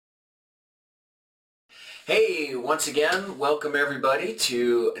Hey, once again, welcome everybody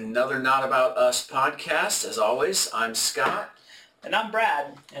to another Not About Us podcast. As always, I'm Scott. And I'm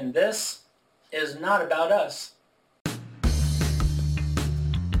Brad, and this is Not About Us.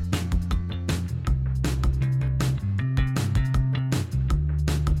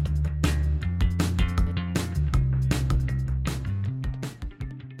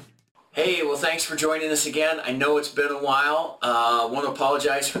 Hey, well, thanks for joining us again. I know it's been a while. I want to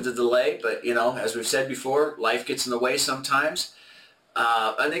apologize for the delay, but, as we've said before, life gets in the way sometimes.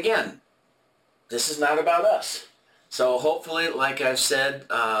 And again, this is not about us. So hopefully, like I've said,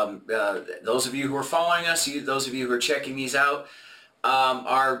 those of you who are following us, those of you who are checking these out,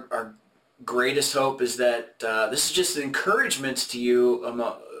 our greatest hope is that this is just an encouragement to you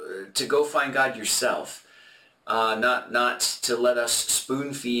to go find God yourself. Not to let us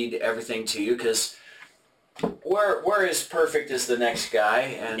spoon feed everything to you, because we're as perfect as the next guy,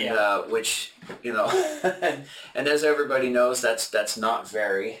 and which and as everybody knows, that's not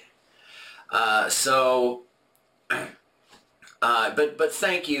very. But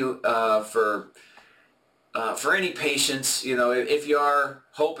thank you for any patience. If you are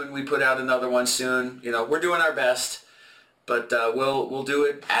hoping we put out another one soon, we're doing our best, but we'll do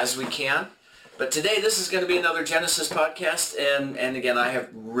it as we can. But today, this is going to be another Genesis podcast, and again, I have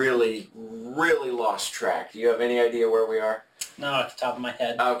really lost track. Do you have any idea where we are? No, at the top of my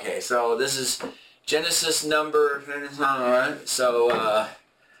head. Okay, so this is Genesis number. So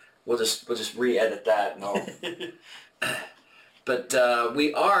we'll just re-edit that. No. But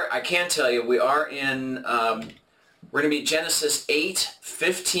I can tell you, we are in. We're going to be Genesis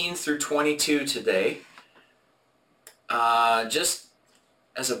 8:15 through 22 today. Just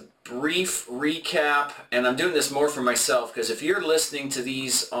as a brief recap, and I'm doing this more for myself, because if you're listening to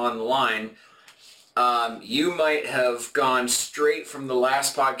these online, you might have gone straight from the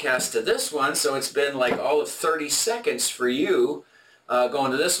last podcast to this one, so it's been like all of 30 seconds for you going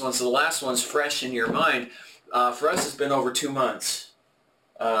to this one, so the last one's fresh in your mind. For us, it's been over 2 months.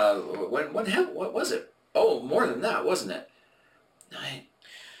 What was it? Oh, more than that, wasn't it?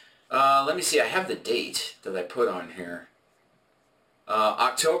 Let me see, I have the date that I put on here.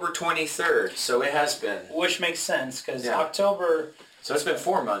 October 23rd, so it has been. Which makes sense, because October... So it's been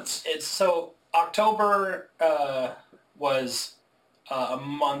 4 months. October was a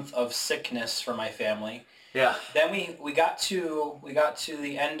month of sickness for my family. Yeah. Then we got to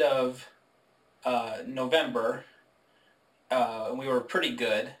the end of November, and we were pretty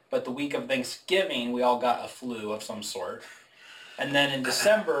good, but the week of Thanksgiving, we all got a flu of some sort. And then in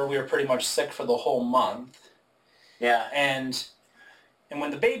December, we were pretty much sick for the whole month. Yeah. And when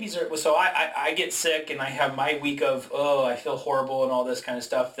the babies are... So I get sick, and I have my week of, I feel horrible and all this kind of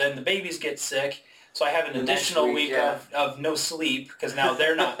stuff. Then the babies get sick, so I have an additional week of no sleep, because now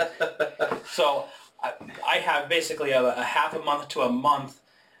they're not... So I have basically a half a month to a month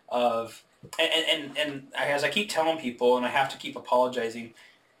of... And as I keep telling people, and I have to keep apologizing,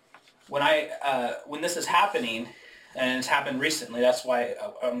 when this is happening... And it's happened recently. That's why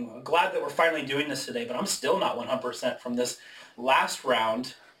I'm glad that we're finally doing this today. But I'm still not 100% from this last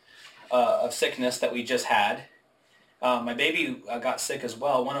round of sickness that we just had. My baby got sick as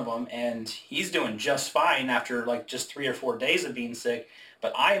well, one of them, and he's doing just fine after like just 3 or 4 days of being sick.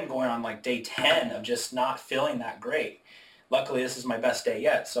 But I am going on like day 10 of just not feeling that great. Luckily, this is my best day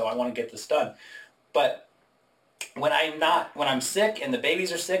yet, so I want to get this done. But when I'm sick and the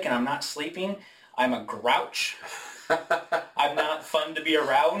babies are sick and I'm not sleeping, I'm a grouch. I'm not fun to be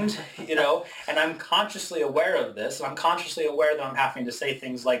around, and I'm consciously aware of this, and I'm consciously aware that I'm having to say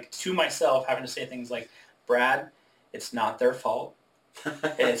things like, to myself, Brad, it's not their fault.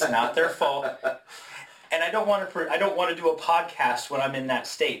 It's not their fault. And I don't want to do a podcast when I'm in that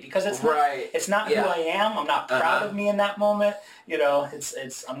state, because it's not who I am. I'm not proud of me in that moment.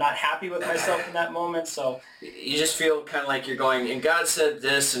 I'm not happy with myself in that moment. So you just feel kind of like you're going, and God said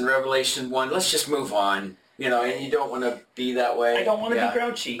this in Revelation 1, let's just move on. And you don't want to be that way. I don't want to be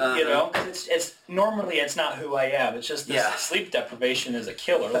grouchy, because it's normally it's not who I am. It's just this sleep deprivation is a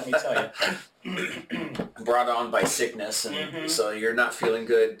killer, let me tell you. Brought on by sickness, and so you're not feeling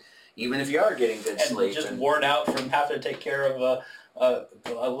good, even if you are getting good sleep. Just worn out from having to take care of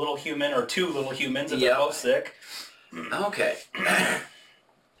a little human or two little humans if they're both sick. Okay.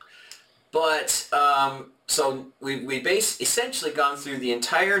 But, so we essentially gone through the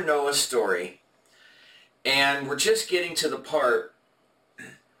entire Noah story. And we're just getting to the part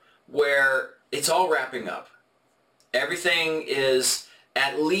where it's all wrapping up. Everything is,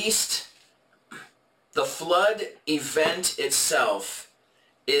 at least the flood event itself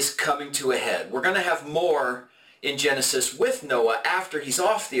is coming to a head. We're going to have more in Genesis with Noah after he's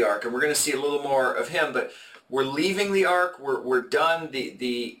off the ark, and we're going to see a little more of him, but we're leaving the ark, we're done.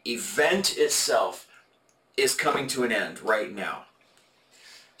 The event itself is coming to an end right now.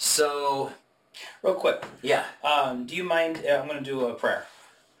 So, real quick. Yeah. Do you mind, I'm going to do a prayer.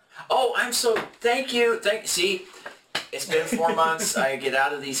 Oh, thank you. See, it's been 4 months. I get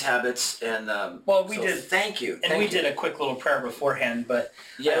out of these habits, and thank you. And we did a quick little prayer beforehand, but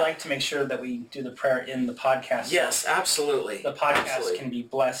I like to make sure that we do the prayer in the podcast. Yes, absolutely. The podcast can be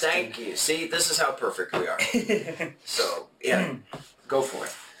blessed. Thank you. See, this is how perfect we are. So, yeah, go for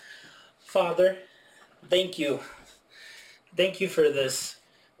it. Father, thank you. Thank you for this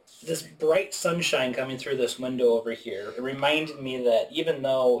bright sunshine coming through this window over here. It reminded me that even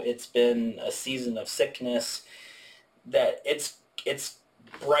though it's been a season of sickness, that it's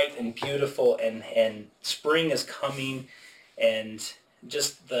bright and beautiful, and spring is coming, and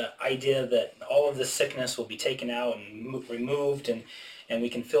just the idea that all of the sickness will be taken out and removed, and we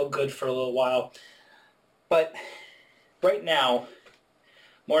can feel good for a little while. But right now,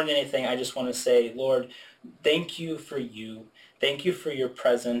 more than anything, I just want to say, Lord, thank you for you. Thank you for your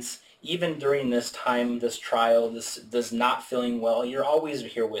presence. Even during this time, this trial, this not feeling well, you're always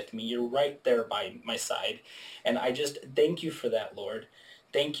here with me. You're right there by my side. And I just thank you for that, Lord.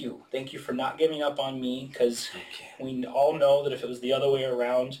 Thank you. Thank you for not giving up on me, because we all know that if it was the other way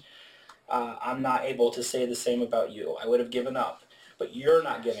around, I'm not able to say the same about you. I would have given up. But you're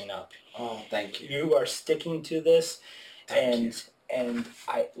not giving up. Oh, thank you. You are sticking to this. Thank you. And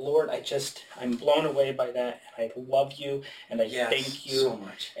Lord, I'm blown away by that, and I love you, and I thank you so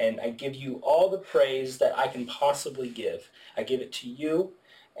much. And I give you all the praise that I can possibly give. I give it to you,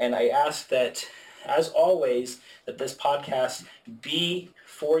 and I ask that, as always, that this podcast be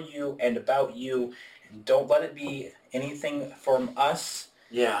for you and about you. And don't let it be anything from us.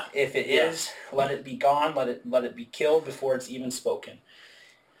 Yeah. If it is, let it be gone. Let it be killed before it's even spoken.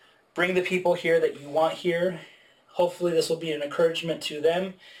 Bring the people here that you want here. Hopefully this will be an encouragement to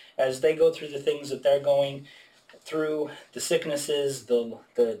them as they go through the things that they're going through, the sicknesses,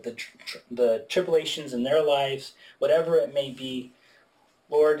 the tribulations in their lives, whatever it may be.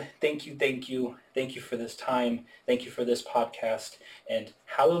 Lord, thank you for this time. Thank you for this podcast. And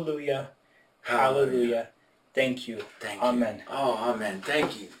hallelujah, hallelujah. Thank you. Amen. You. Oh, amen.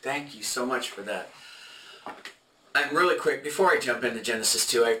 Thank you. Thank you so much for that. And really quick, before I jump into Genesis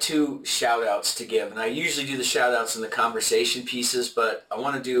 2, I have 2 shout-outs to give. And I usually do the shout-outs in the conversation pieces, but I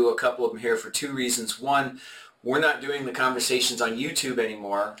want to do a couple of them here for 2 reasons. One, we're not doing the conversations on YouTube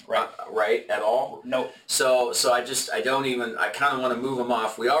anymore, right, at all? Nope. So I kind of want to move them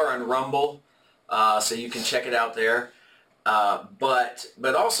off. We are on Rumble, so you can check it out there. But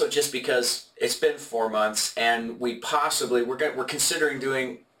also just because it's been 4 months, and we're considering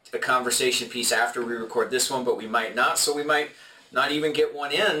doing a conversation piece after we record this one, but we might not, so we might not even get one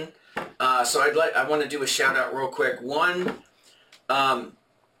in. So I want to do a shout out real quick. One,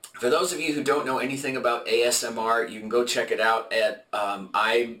 for those of you who don't know anything about ASMR, you can go check it out at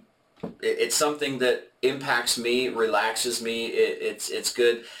it's something that impacts me, relaxes me. It's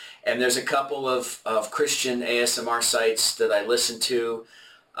good. And there's a couple of Christian ASMR sites that I listen to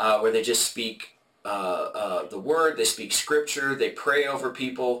where they just speak the word, they speak scripture, they pray over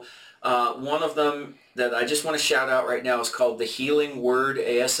people. One of them that I just want to shout out right now is called The Healing Word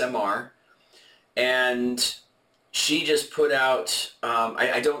ASMR. And she just put out,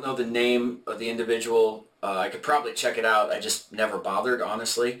 I don't know the name of the individual. I could probably check it out. I just never bothered,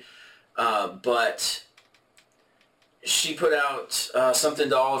 honestly. But she put out something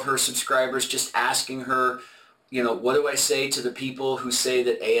to all of her subscribers just asking her, what do I say to the people who say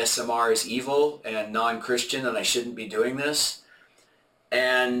that ASMR is evil and non-Christian and I shouldn't be doing this?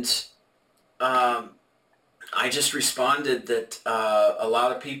 And I just responded that a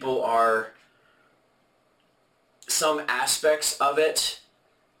lot of people some aspects of it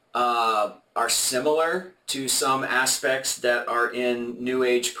are similar to some aspects that are in New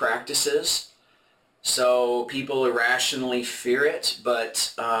Age practices. So people irrationally fear it,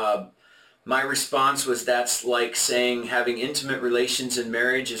 but my response was that's like saying having intimate relations in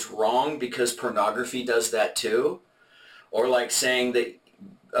marriage is wrong because pornography does that too. Or like saying that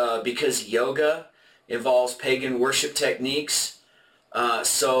because yoga involves pagan worship techniques,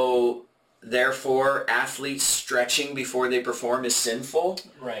 so therefore athletes stretching before they perform is sinful.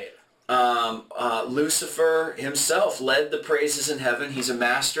 Right. Lucifer himself led the praises in heaven. He's a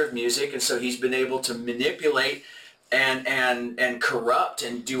master of music, and so he's been able to manipulate and corrupt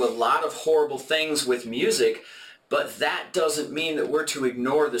and do a lot of horrible things with music, but that doesn't mean that we're to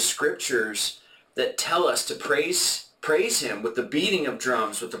ignore the scriptures that tell us to praise him with the beating of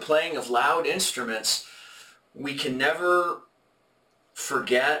drums, with the playing of loud instruments, we can never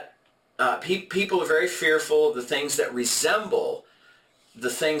forget, people are very fearful of the things that resemble the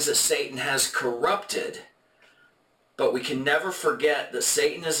things that Satan has corrupted, but we can never forget that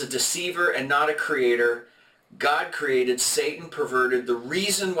Satan is a deceiver and not a creator. God created, Satan perverted. The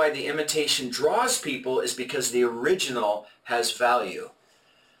reason why the imitation draws people is because the original has value.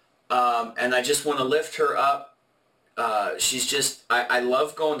 And I just want to lift her up. She's just, I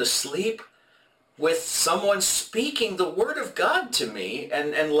love going to sleep with someone speaking the word of God to me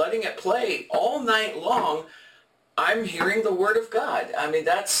and letting it play all night long. I'm hearing the word of God. I mean,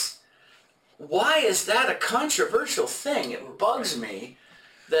 why is that a controversial thing? It bugs me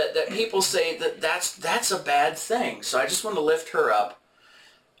that people say that's a bad thing. So I just want to lift her up.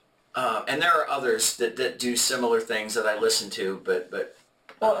 And there are others that do similar things that I listen to, but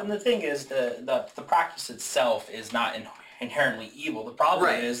well, and the thing is, the practice itself is not inherently evil. The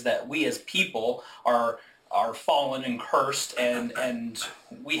problem is that we as people are fallen and cursed, and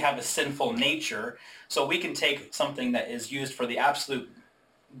we have a sinful nature. So we can take something that is used for the absolute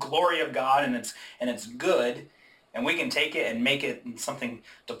glory of God and it's good, and we can take it and make it something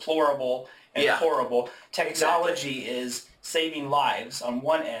deplorable and horrible. Technology is saving lives on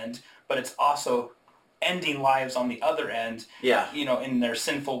one end, but it's also ending lives on the other end. In their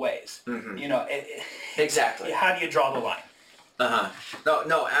sinful ways. Exactly. How do you draw the line?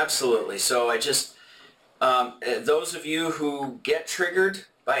 No, absolutely. So I just, those of you who get triggered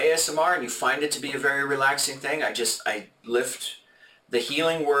by ASMR and you find it to be a very relaxing thing, I lift the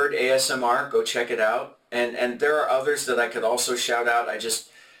healing word ASMR. Go check it out. And there are others that I could also shout out.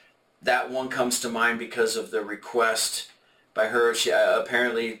 That one comes to mind because of the request by her. She,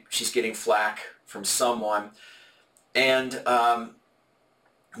 apparently she's getting flack from someone. And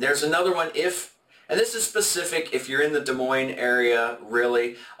there's another one, and this is specific if you're in the Des Moines area,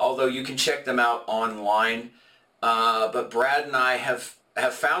 really, although you can check them out online. But Brad and I have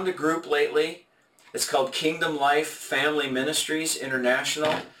found a group lately. It's called Kingdom Life Family Ministries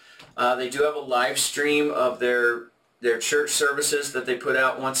International. They do have a live stream of their church services that they put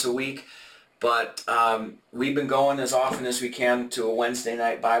out once a week. But we've been going as often as we can to a Wednesday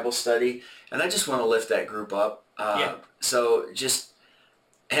night Bible study. And I just want to lift that group up. So just,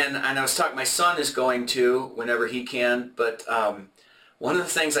 and I was talking, my son is going to whenever he can. But one of the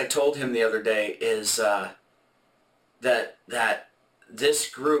things I told him the other day is that this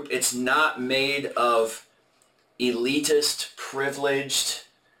group, it's not made of elitist, privileged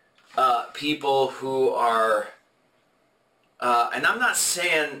people who are, and I'm not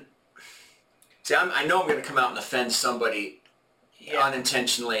saying, see, I know I'm going to come out and offend somebody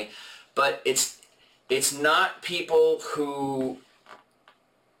unintentionally, but it's not people who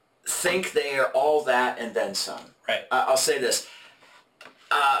think they are all that and then some. Right. I'll say this.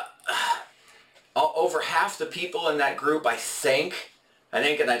 Over half the people in that group, I think, and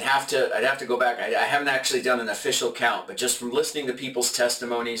I'd have to go back. I haven't actually done an official count, but just from listening to people's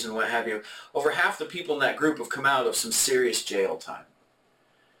testimonies and what have you, over half the people in that group have come out of some serious jail time.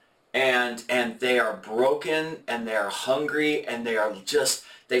 And they are broken, and they are hungry, and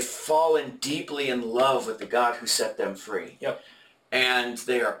they've fallen deeply in love with the God who set them free. Yep. And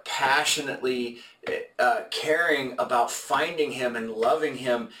they are passionately caring about finding him and loving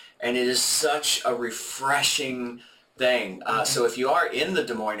him, and it is such a refreshing thing. So if you are in the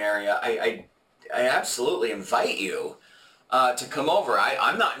Des Moines area, I absolutely invite you to come over.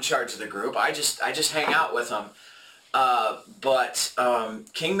 I'm not in charge of the group. I just hang out with them. But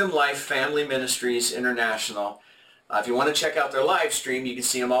Kingdom Life Family Ministries International, if you want to check out their live stream, you can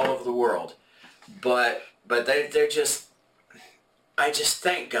see them all over the world. But they're just, I just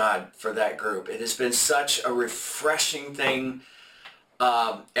thank God for that group. It has been such a refreshing thing.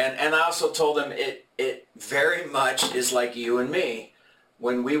 And I also told them it very much is like you and me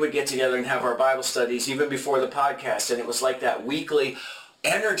when we would get together and have our Bible studies even before the podcast. And it was like that weekly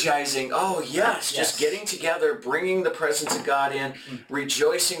energizing, just getting together, bringing the presence of God in,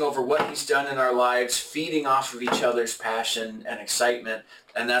 rejoicing over what he's done in our lives, feeding off of each other's passion and excitement.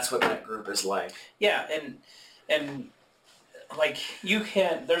 And that's what that group is like. Yeah, and like you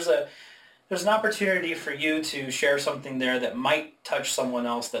can, there's an opportunity for you to share something there that might touch someone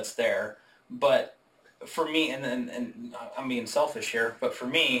else that's there. But for me, and I'm being selfish here, but for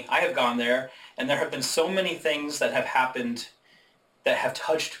me, I have gone there, and there have been so many things that have happened that have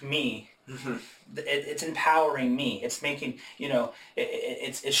touched me. Mm-hmm. It's empowering me. It's making,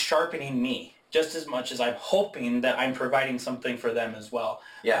 it's sharpening me just as much as I'm hoping that I'm providing something for them as well.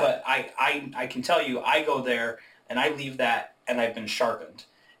 Yeah. But I can tell you, I go there and I leave that and I've been sharpened.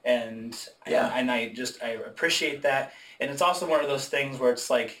 And I appreciate that. And it's also one of those things where it's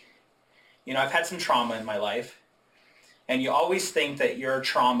like, You know, I've had some trauma in my life, and you always think that your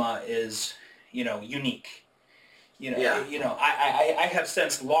trauma is, you know, unique. You know, I have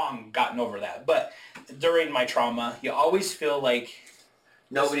since long gotten over that. But during my trauma, you always feel like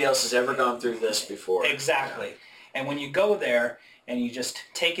nobody else has ever gone through this before. Exactly. Yeah. And when you go there and you just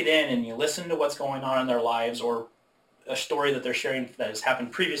take it in and you listen to what's going on in their lives or a story that they're sharing that has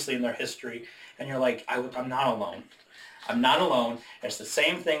happened previously in their history, and you're like, I'm not alone. I'm not alone. It's the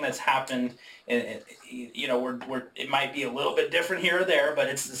same thing that's happened. You know, it might be a little bit different here or there, but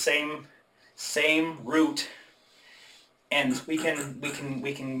it's the same root. And we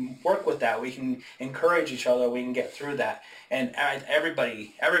can work with that. We can encourage each other. We can get through that. And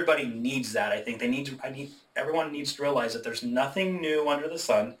everybody needs that. I think everyone needs to realize that there's nothing new under the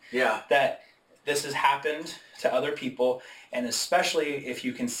sun. Yeah. That this has happened to other people, and especially if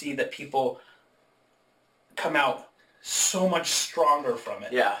you can see that people come out so much stronger from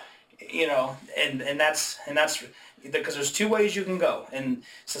it. Yeah. You know, and that's because there's two ways you can go. In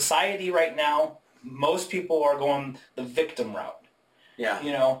society right now, most people are going the victim route. Yeah.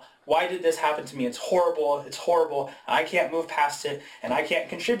 You know, why did this happen to me? It's horrible. It's horrible. I can't move past it, and I can't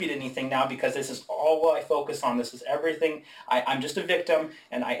contribute anything now because this is all I focus on. This is everything. I'm just a victim,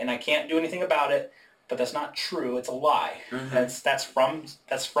 and I can't do anything about it. But that's not true. It's a lie. Mm-hmm.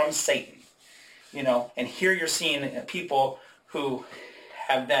 That's from Satan. You know, and here you're seeing people who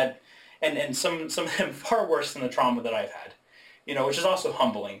have that, and some of them far worse than the trauma that I've had. You know, which is also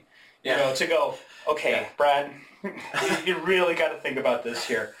humbling. Yeah. You know, to go, okay, Brad, you really got to think about this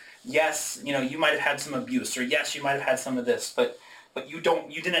here. Yes, you know, you might have had some abuse, or yes, you might have had some of this, but you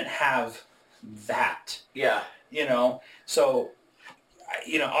didn't have that. Yeah. You know, so,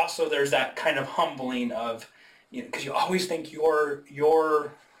 you know, also there's that kind of humbling of, you know, because you always think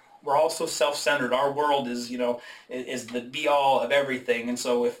we're all so self-centered. Our world is, you know, is the be-all of everything. And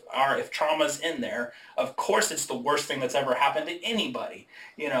so if trauma's in there, of course it's the worst thing that's ever happened to anybody,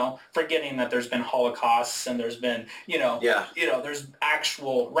 you know, forgetting that there's been Holocausts and there's been, you know, there's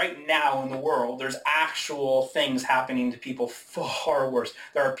actual, right now in the world, there's actual things happening to people far worse.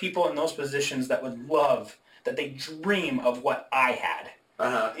 There are people in those positions that would love, that they dream of what I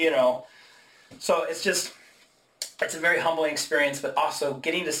had, you know. So it's just... it's a very humbling experience, but also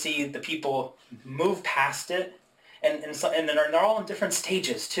getting to see the people move past it, and they're all in different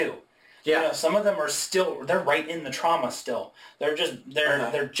stages too. Yeah. You know, some of them are still, they're right in the trauma still. They're just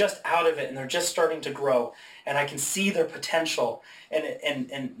out of it, and they're just starting to grow, and I can see their potential,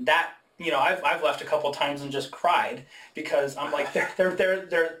 and that, you know, I've left a couple times and just cried because I'm like, they're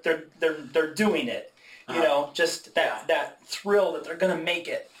doing it. You know, just that thrill that they're gonna make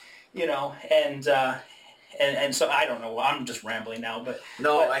it. You know, and so I don't know. I'm just rambling now, but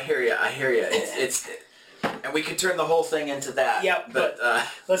I hear you. It's and we could turn the whole thing into that. Yeah, but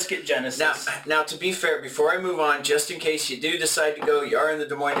let's get Genesis. Now, to be fair, before I move on, just in case you do decide to go, you are in the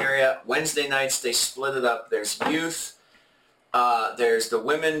Des Moines area. Wednesday nights they split it up. There's youth. There's the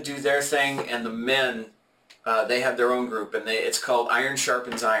women do their thing, and the men they have their own group, and it's called Iron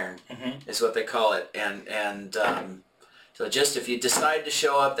Sharpens Iron. Mm-hmm. Is what they call it, and so just if you decide to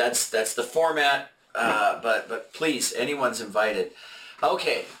show up, that's the format. But please, anyone's invited.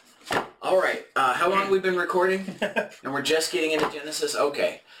 Okay. All right. How long have we been recording? And we're just getting into Genesis?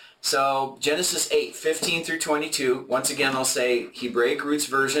 Okay. So Genesis 8, 15 through 22. Once again, I'll say Hebraic roots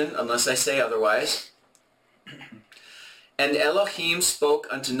version, unless I say otherwise. And Elohim spoke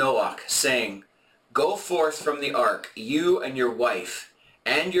unto Noach, saying, Go forth from the ark, you and your wife,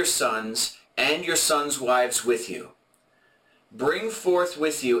 and your sons wives with you. Bring forth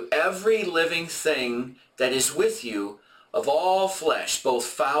with you every living thing that is with you, of all flesh, both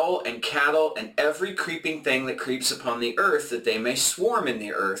fowl and cattle, and every creeping thing that creeps upon the earth, that they may swarm in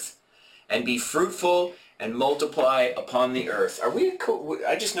the earth, and be fruitful and multiply upon the earth. Are we cool?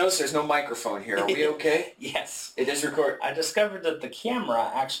 I just noticed there's no microphone here. Are we okay? Yes. It is record. I discovered that the camera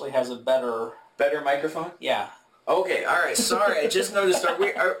actually has a better microphone? Yeah. Okay, all right. Sorry, I just noticed.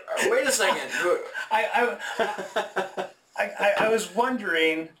 Wait a second. I was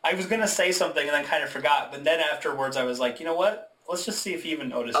wondering, I was going to say something and then kind of forgot, but then afterwards I was like, you know what? Let's just see if you even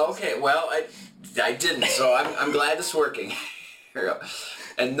noticed. Okay, well, I didn't, so I'm glad it's working. Here we go.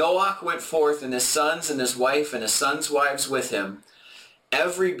 And Noach went forth, and his sons and his wife and his sons' wives with him.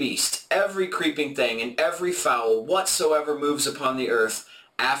 Every beast, every creeping thing, and every fowl whatsoever moves upon the earth,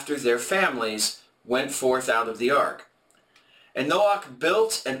 after their families, went forth out of the ark. And Noach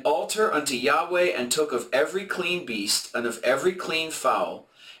built an altar unto Yahweh, and took of every clean beast, and of every clean fowl,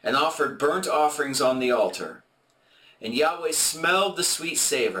 and offered burnt offerings on the altar. And Yahweh smelled the sweet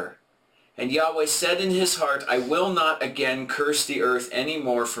savor. And Yahweh said in his heart, I will not again curse the earth any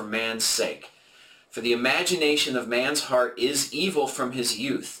more for man's sake. For the imagination of man's heart is evil from his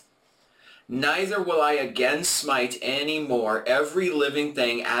youth. Neither will I again smite any more every living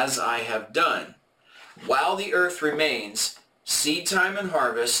thing as I have done. While the earth remains, seed time and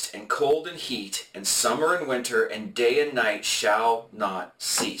harvest, and cold and heat, and summer and winter, and day and night shall not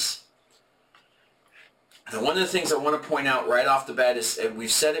cease. And one of the things I want to point out right off the bat is, and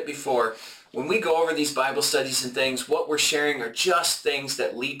we've said it before, when we go over these Bible studies and things, what we're sharing are just things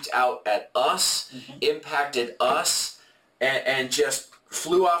that leaped out at us, impacted us, and just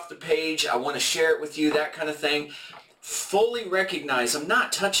flew off the page. I want to share it with you, that kind of thing. Fully recognize I'm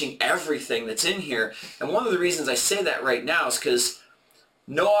not touching everything that's in here. And one of the reasons I say that right now is because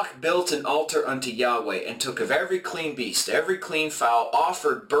Noah built an altar unto Yahweh and took of every clean beast, every clean fowl,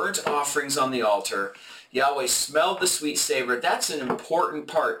 offered burnt offerings on the altar. Yahweh smelled the sweet savor. That's an important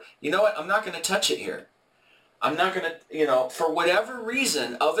part. You know what? I'm not going to touch it here. I'm not going to, for whatever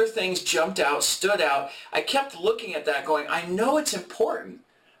reason, other things jumped out, stood out. I kept looking at that going, I know it's important.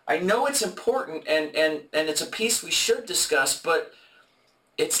 I know it's important, and it's a piece we should discuss, but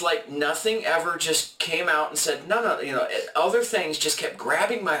it's like nothing ever just came out and said, no, other things just kept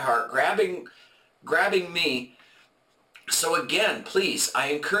grabbing my heart, grabbing me. So again, please, I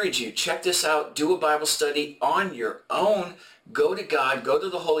encourage you, check this out, do a Bible study on your own, go to God, go to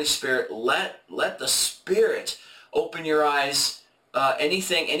the Holy Spirit, let the Spirit open your eyes,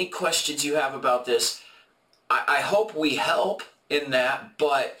 any questions you have about this. I hope we help in that,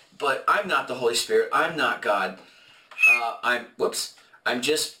 but I'm not the Holy Spirit, I'm not God, I'm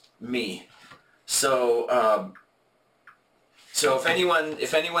just me. So if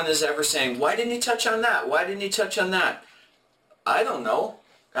anyone is ever saying, why didn't you touch on that? Why didn't you touch on that? I don't know.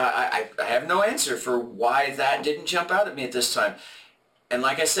 I have no answer for why that didn't jump out at me at this time. And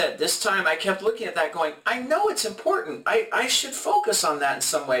like I said, this time I kept looking at that going, I know it's important. I should focus on that in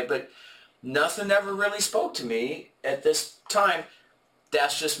some way, but nothing ever really spoke to me at this time.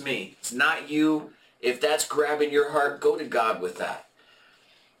 That's just me. It's not you. If that's grabbing your heart, go to God with that.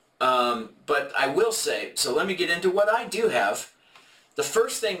 But I will say, so let me get into what I do have. The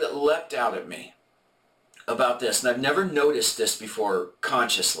first thing that leapt out at me about this, and I've never noticed this before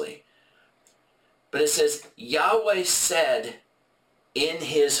consciously, but it says, Yahweh said in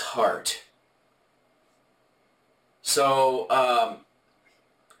his heart. So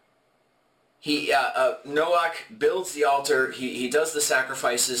Noah builds the altar, he does the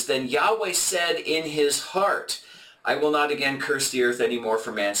sacrifices, then Yahweh said in his heart, I will not again curse the earth anymore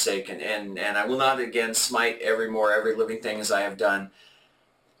for man's sake, and I will not again smite every living thing as I have done.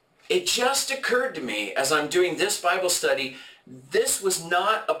 It just occurred to me as I'm doing this Bible study, this was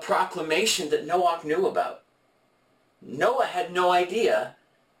not a proclamation that Noah knew about. Noah had no idea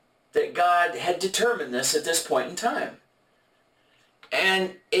that God had determined this at this point in time.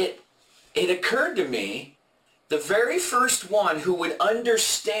 And it occurred to me, the very first one who would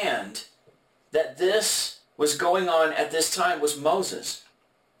understand that this was going on at this time was Moses,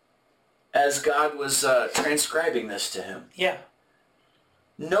 as God was transcribing this to him. Yeah.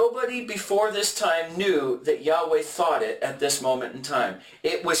 Nobody before this time knew that Yahweh thought it at this moment in time.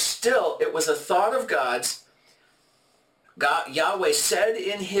 It was a thought of God's. Yahweh said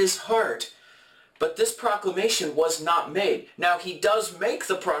in his heart, but this proclamation was not made. Now he does make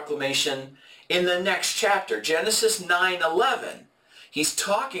the proclamation in the next chapter, Genesis 9:11. He's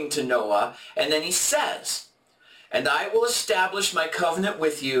talking to Noah, and then he says, and I will establish my covenant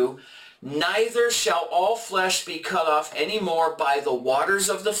with you, neither shall all flesh be cut off any more by the waters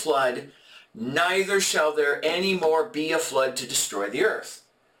of the flood, neither shall there any more be a flood to destroy the earth.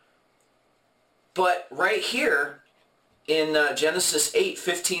 But right here in Genesis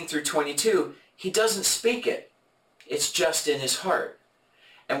 8:15 through 22, he doesn't speak it. It's just in his heart.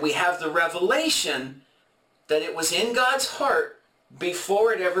 And we have the revelation that it was in God's heart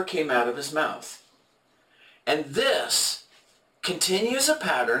before it ever came out of his mouth. And this continues a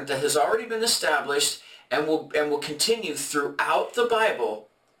pattern that has already been established and will continue throughout the Bible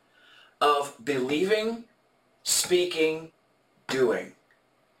of believing, speaking, doing.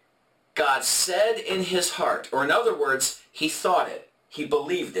 God said in his heart, or in other words, he thought it, he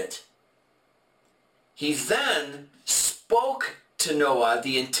believed it. He then spoke to Noah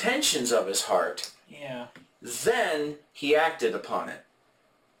the intentions of his heart. Yeah. Then he acted upon it.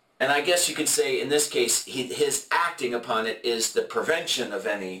 And I guess you could say in this case, his acting upon it is the prevention of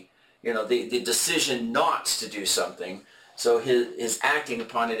any, the decision not to do something. So his acting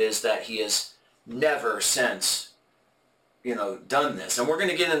upon it is that he has never since, done this. And we're going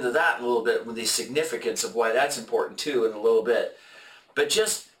to get into that in a little bit with the significance of why that's important too in a little bit. But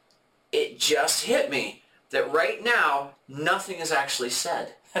just it just hit me that right now, nothing is actually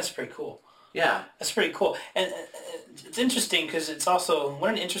said. That's pretty cool. Yeah. That's pretty cool. And it's interesting because it's also, what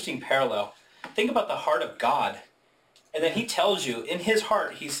an interesting parallel. Think about the heart of God. And then he tells you, in his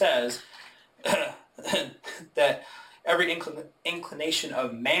heart, he says that every inclination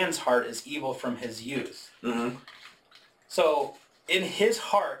of man's heart is evil from his youth. Mm-hmm. So in his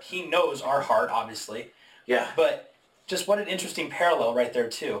heart, he knows our heart, obviously. Yeah. But just what an interesting parallel right there,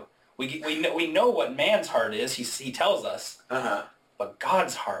 too. We know what man's heart is. He tells us. Uh-huh. But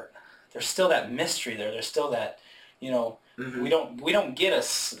God's heart, there's still that mystery there. There's still that, Mm-hmm. we don't get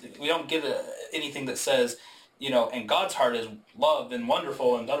anything that says, and God's heart is love and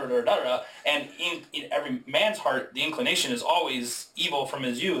wonderful and da-da-da-da-da. And in every man's heart, the inclination is always evil from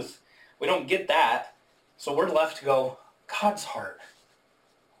his youth. We don't get that. So we're left to go, God's heart,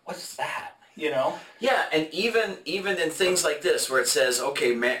 what's that? Yeah, and even in things like this where it says,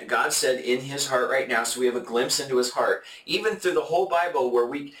 okay, God said in his heart right now, so we have a glimpse into his heart. Even through the whole Bible where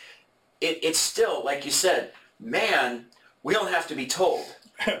it's still, like you said, man, we don't have to be told.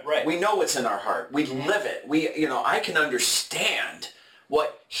 Right. We know what's in our heart. We live it. I can understand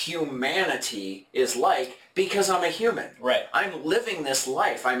what humanity is like because I'm a human. Right. I'm living this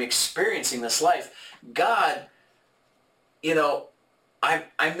life. I'm experiencing this life. God,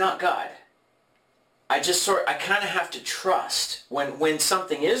 I'm not God. I kind of have to trust when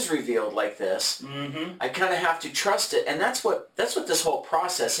something is revealed like this. Mm-hmm. I kind of have to trust it, and that's what this whole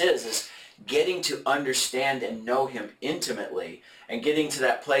process is getting to understand and know him intimately, and getting to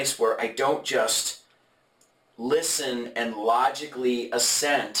that place where I don't just listen and logically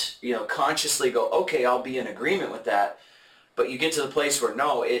assent, consciously go, okay, I'll be in agreement with that, but you get to the place where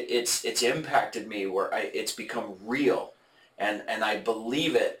no, it's impacted me, where it's become real, and I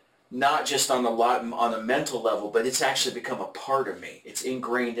believe it. Not just on a mental level, but it's actually become a part of me. It's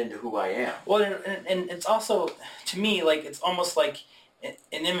ingrained into who I am. Well, and it's also, to me, like, it's almost like an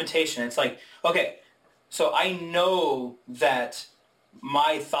invitation. It's like, okay, so I know that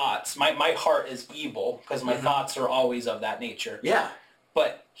my thoughts, my heart is evil because my thoughts are always of that nature. Yeah.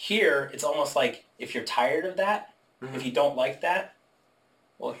 But here, it's almost like if you're tired of that, if you don't like that,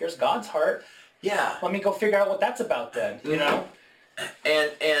 well, here's God's heart. Yeah. Let me go figure out what that's about then,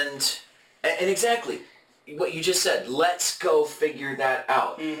 And exactly what you just said. Let's go figure that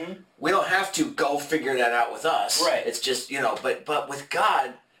out. Mm-hmm. We don't have to go figure that out with us. Right. It's just but with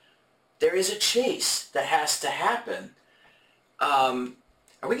God, there is a chase that has to happen. Are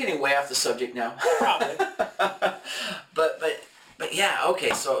we getting way off the subject now? Probably. but yeah.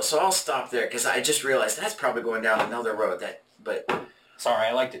 Okay. So I'll stop there because I just realized that's probably going down another road. Sorry,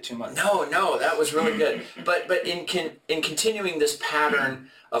 I liked it too much. No, that was really good. But in continuing this pattern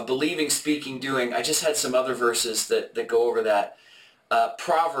of believing, speaking, doing, I just had some other verses that go over that.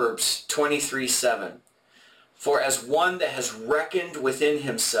 Proverbs 23:7. For as one that has reckoned within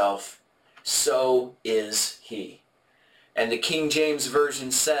himself, so is he. And the King James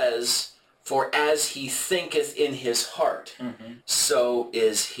Version says, for as he thinketh in his heart, so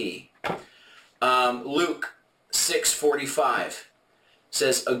is he. Luke 6:45.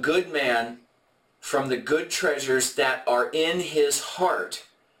 Says, a good man from the good treasures that are in his heart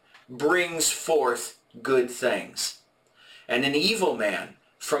brings forth good things. And an evil man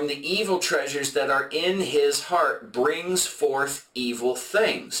from the evil treasures that are in his heart brings forth evil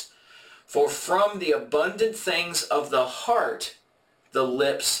things. For from the abundant things of the heart, the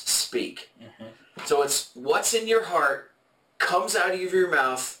lips speak. So it's what's in your heart comes out of your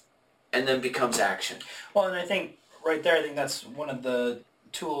mouth and then becomes action. Well, and I think right there, I think that's one of the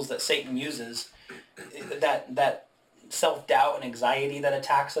tools that Satan uses, that self-doubt and anxiety that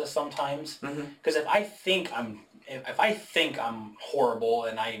attacks us sometimes. Because if I think I'm horrible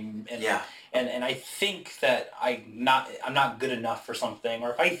and I think that I'm not good enough for something, or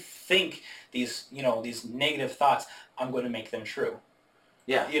if I think these negative thoughts, I'm going to make them true.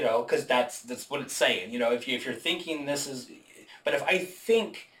 Yeah. Because that's what it's saying. If you're thinking this is, but if I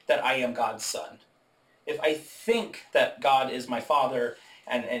think that I am God's son, if I think that God is my father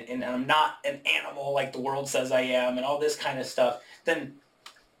and I'm not an animal like the world says I am and all this kind of stuff, then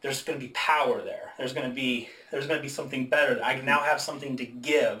there's going to be power there. There's going to be something better. I now have something to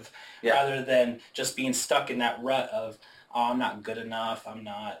give rather than just being stuck in that rut of, oh, I'm not good enough. I'm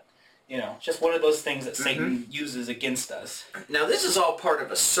not, just one of those things that Satan uses against us. Now, this is all part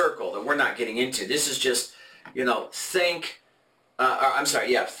of a circle that we're not getting into. This is just, think,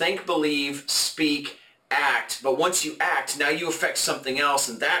 believe, speak, act, but once you act, now you affect something else,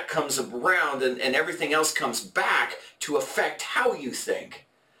 and that comes around, and everything else comes back to affect how you think.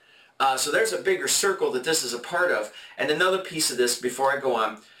 So there's a bigger circle that this is a part of. And another piece of this, before I go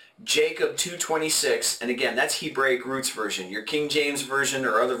on, Jacob 2:26, and again, that's Hebraic roots version. Your King James version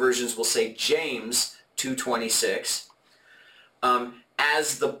or other versions will say James 2:26.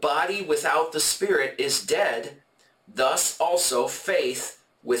 As the body without the spirit is dead, thus also faith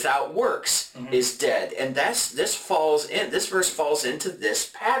without works is dead. And this verse falls into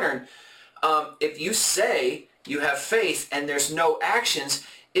this pattern. If you say you have faith and there's no actions,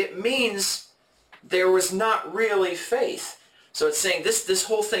 it means there was not really faith. So it's saying this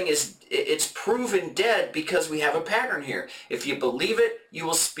whole thing it's proven dead because we have a pattern here. If you believe it, you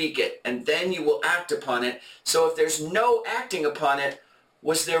will speak it, and then you will act upon it. So if there's no acting upon it,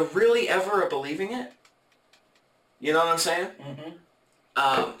 was there really ever a believing it? You know what I'm saying?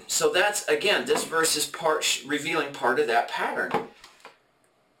 So that's, again, this verse is revealing part of that pattern.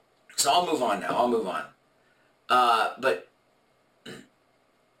 So I'll move on now. But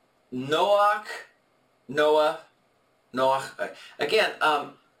Noah, again,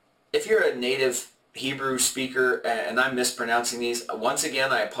 if you're a native Hebrew speaker and I'm mispronouncing these, once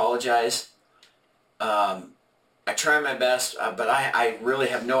again, I apologize. I try my best, but I really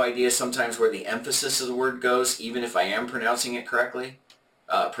have no idea sometimes where the emphasis of the word goes, even if I am pronouncing it correctly,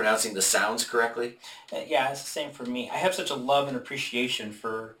 pronouncing the sounds correctly. Yeah, it's the same for me. I have such a love and appreciation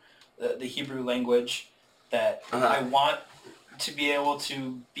for the Hebrew language that I want to be able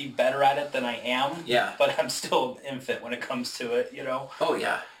to be better at it than I am. Yeah. But I'm still an infant when it comes to it, you know? Oh,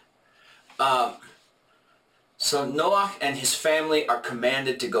 yeah. So Noah and his family are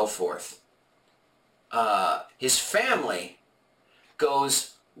commanded to go forth. His family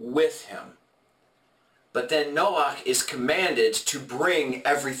goes with him. But then Noah is commanded to bring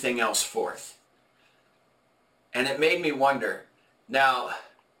everything else forth. And it made me wonder. Now,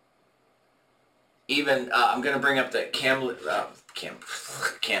 even, I'm going to bring up that can't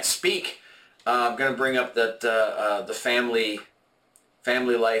speak. I'm going to bring up that the Family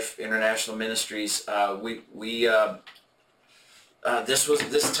Life International Ministries,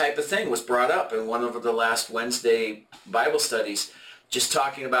 this type of thing was brought up in one of the last Wednesday Bible studies, just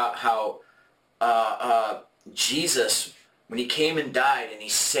talking about how Jesus, when he came and died and he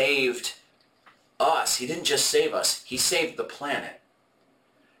saved us, he didn't just save us, he saved the planet.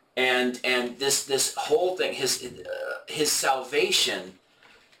 And this whole thing, his salvation,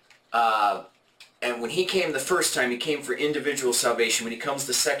 and when he came the first time, he came for individual salvation. When he comes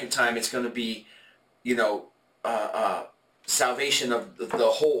the second time, it's going to be, salvation of the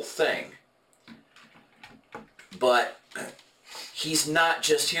whole thing. But he's not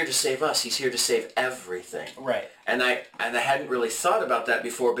just here to save us, he's here to save everything. Right. And I hadn't really thought about that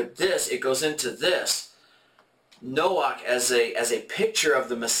before, but it goes into this. Noah as a picture of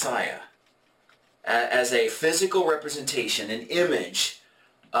the Messiah, as a physical representation, an image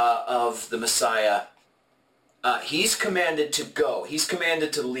of the Messiah. He's commanded to go. He's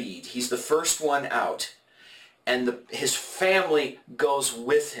commanded to lead. He's the first one out. And his family goes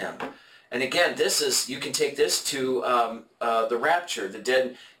with him. And again, you can take this to the rapture. The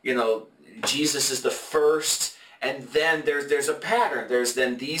dead, Jesus is the first, and then there's a pattern.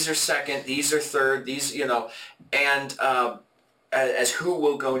 Then these are second, these are third, and as who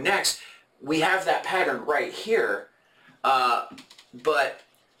will go next. We have that pattern right here. But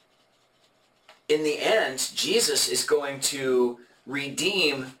in the end, Jesus is going to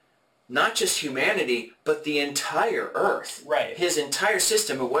redeem not just humanity, but the entire earth. Right. His entire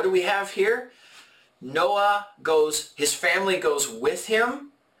system. And what do we have here? Noah his family goes with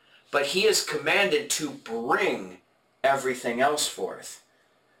him, but he is commanded to bring everything else forth.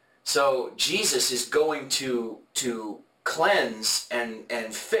 So Jesus is going to cleanse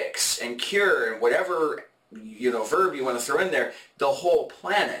and fix and cure and whatever verb you want to throw in there, the whole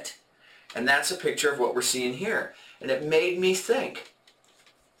planet. And that's a picture of what we're seeing here. And it made me think,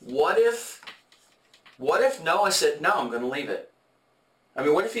 what if Noah said, no, I'm going to leave it? I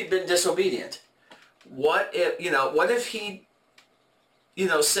mean, what if he'd been disobedient? What if he,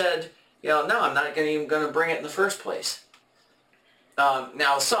 said, no, I'm not even going to bring it in the first place?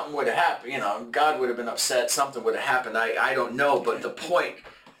 Now, something would have happened, God would have been upset, something would have happened, I don't know, but the point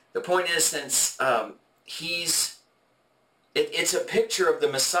is, since it's a picture of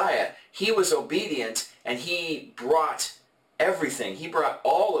the Messiah. He was obedient, and he brought everything. He brought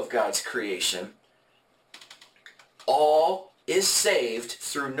all of God's creation. All is saved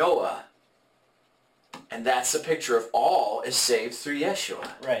through Noah. And that's the picture of all is saved through Yeshua.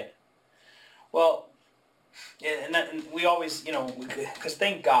 Right. Well, and we always, because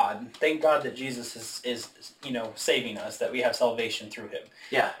thank God that Jesus is saving us, that we have salvation through him.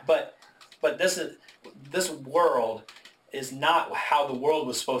 Yeah. But this world is not how the world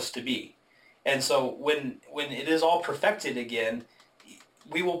was supposed to be. And so when it is all perfected again,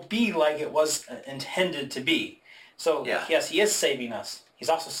 we will be like it was intended to be. So yes, he is saving us. He's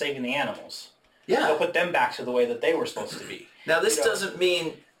also saving the animals. Yeah. He'll put them back to the way that they were supposed to be. Now this doesn't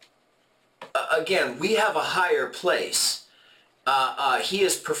mean, again, we have a higher place.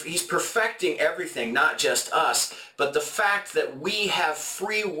 He's perfecting everything, not just us, but the fact that we have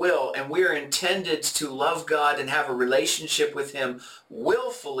free will and we're intended to love God and have a relationship with him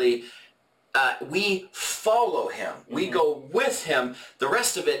willfully, we follow him. We go with him. The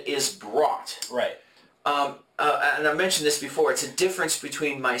rest of it is brought. Right. And I mentioned this before. It's a difference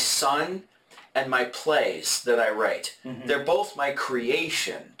between my son and my plays that I write. They're both my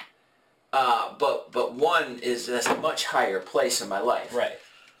creation. But one has a much higher place in my life. Right.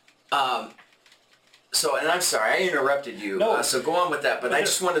 So, and I'm sorry, I interrupted you. No. So go on with that. But I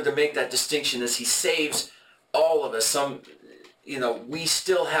just wanted to make that distinction as he saves all of us. We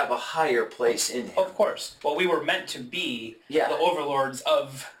still have a higher place in him. Of course. Well, we were meant to be the overlords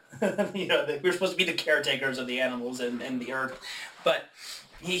of, we were supposed to be the caretakers of the animals and the earth. But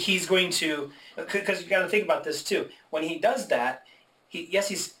he's going to, because you got to think about this too. When he does that,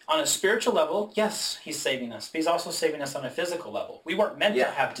 he's on a spiritual level. Yes, he's saving us. But he's also saving us on a physical level. We weren't meant to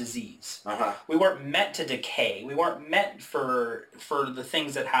have disease. We weren't meant to decay. We weren't meant for the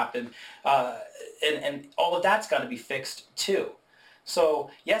things that happen. And all of that's got to be fixed too. So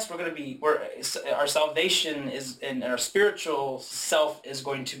yes, our salvation is, and our spiritual self is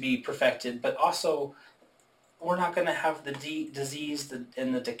going to be perfected, but also we're not going to have the disease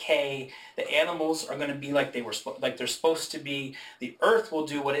and the decay. The animals are going to be like they're supposed to be. The earth will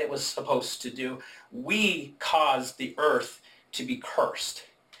do what it was supposed to do. We caused the earth to be cursed.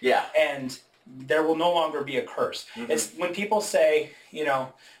 Yeah. And there will no longer be a curse. It's when people say,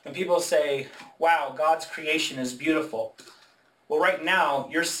 wow, God's creation is beautiful. Well, right now,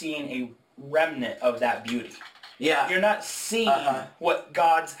 you're seeing a remnant of that beauty. Yeah. You're not seeing what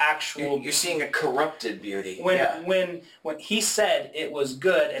God's actual... You're seeing a corrupted beauty. When he said it was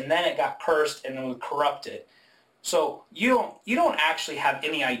good, and then it got cursed and it was corrupted. So you don't actually have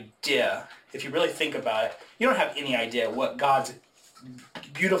any idea, if you really think about it, you don't have any idea what God's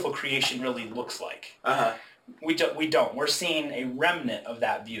beautiful creation really looks like. We don't. We're seeing a remnant of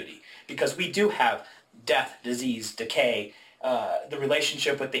that beauty because we do have death, disease, decay. The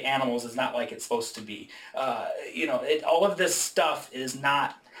relationship with the animals is not like it's supposed to be. All of this stuff is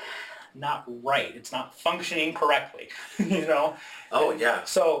not right. It's not functioning correctly. Oh yeah.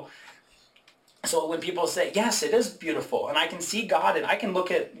 So when people say, yes, it is beautiful, and I can see God, and I can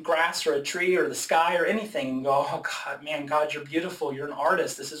look at grass or a tree or the sky or anything and go, oh God, man, God, you're beautiful. You're an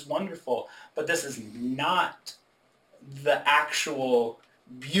artist. This is wonderful. But this is not the actual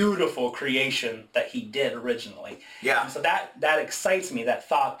beautiful creation that he did originally. Yeah. And so that excites me, that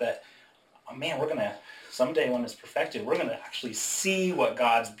thought that, oh man, we're going to, someday when it's perfected, we're going to actually see what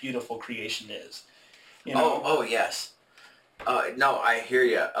God's beautiful creation is. Oh yes. No, I hear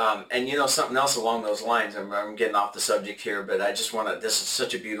you. And something else along those lines, I'm getting off the subject here, but I just want to, this is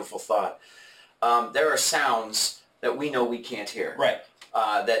such a beautiful thought. There are sounds that we know we can't hear. Right.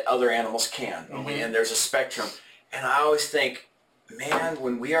 That other animals can. And there's a spectrum. And I always think, man,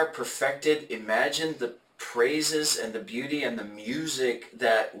 when we are perfected, imagine the praises and the beauty and the music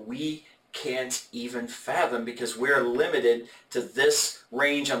that we can't even fathom because we're limited to this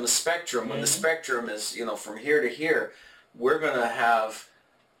range on the spectrum. When the spectrum is, from here to here, we're going to have,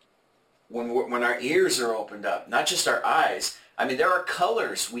 when our ears are opened up, not just our eyes. I mean, there are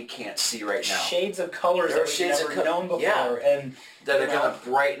colors we can't see right now. Shades of colors that we've never known before. Yeah, and that are going to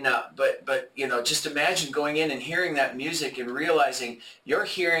brighten up. But just imagine going in and hearing that music and realizing you're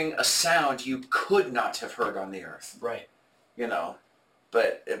hearing a sound you could not have heard on the earth. Right.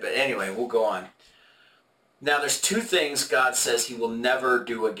 But anyway, we'll go on. Now, there's two things God says he will never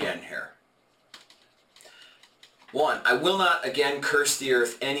do again here. One, I will not again curse the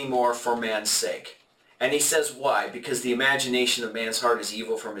earth anymore for man's sake. And he says why? Because the imagination of man's heart is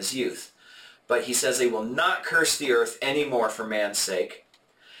evil from his youth. But he says he will not curse the earth anymore for man's sake.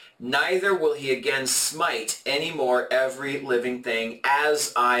 Neither will he again smite anymore every living thing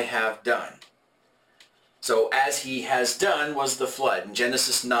as I have done. So as he has done was the flood. And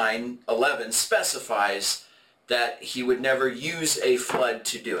Genesis 9:11 specifies that he would never use a flood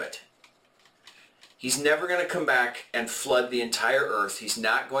to do it. He's never going to come back and flood the entire earth. He's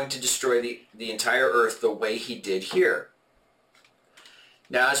not going to destroy the entire earth the way he did here.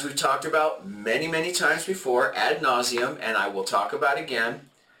 Now, as we've talked about many, many times before, ad nauseum, and I will talk about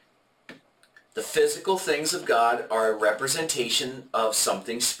again, the physical things of God are a representation of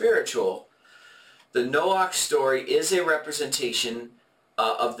something spiritual. The Noach story is a representation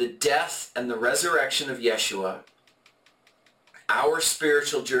of the death and the resurrection of Yeshua our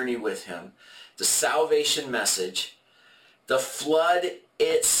spiritual journey with him, the salvation message, the flood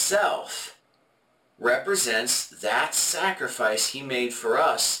itself represents that sacrifice he made for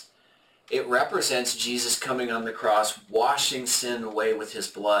us. It represents Jesus coming on the cross, washing sin away with his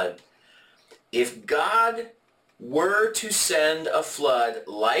blood. If God were to send a flood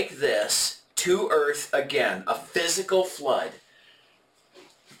like this to earth again, a physical flood,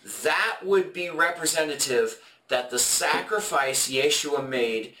 that would be representative that the sacrifice Yeshua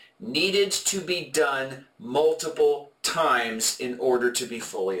made needed to be done multiple times in order to be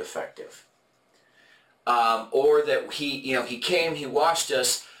fully effective. Or that he came, he washed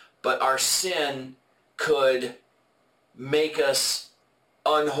us, but our sin could make us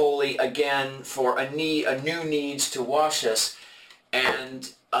unholy again for a new needs to wash us.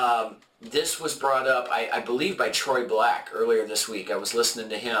 And this was brought up, I believe, by Troy Black earlier this week. I was listening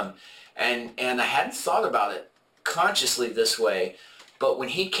to him, and I hadn't thought about it consciously this way, but when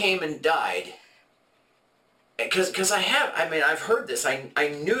he came and died, because I've heard this, I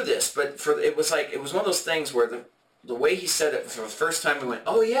knew this, but it was one of those things where the way he said it for the first time, we went,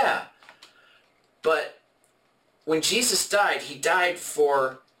 oh yeah. But when Jesus died, he died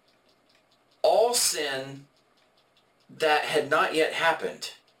for all sin that had not yet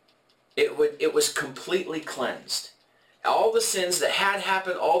happened. It was completely cleansed. All the sins that had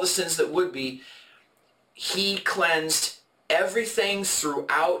happened, all the sins that would be, he cleansed everything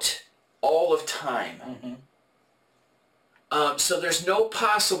throughout all of time. Mm-hmm. So there's no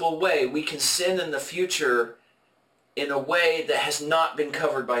possible way we can sin in the future in a way that has not been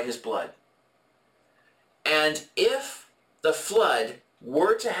covered by his blood. And if the flood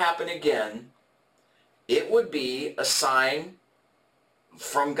were to happen again, it would be a sign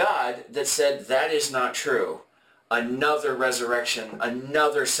from God that said that is not true. Another resurrection,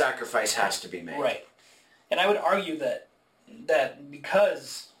 another sacrifice has to be made. Right. And I would argue that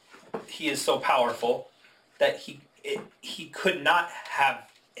because he is so powerful, that he could not have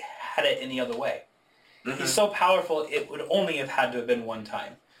had it any other way. Mm-hmm. He's so powerful, it would only have had to have been one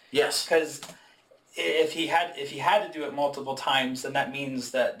time. Yes. Because if he had to do it multiple times, then that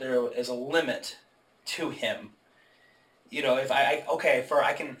means that there is a limit to him. You know, if I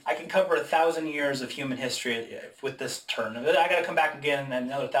can cover 1,000 years of human history with this turn. I got to come back again, and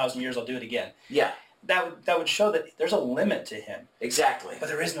another 1,000 years I'll do it again. Yeah. That would show that there's a limit to him. Exactly. But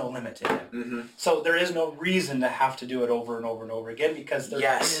there is no limit to him. Mm-hmm. So there is no reason to have to do it over and over and over again because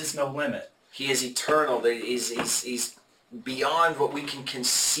there is no limit. He is eternal. He's beyond what we can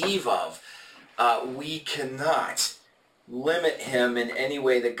conceive of. We cannot limit him in any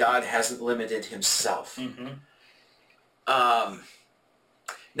way that God hasn't limited himself. Mm-hmm.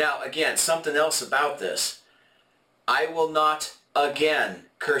 Now, again, something else about this. I will not again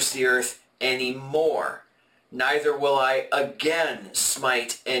curse the earth anymore. Neither will I again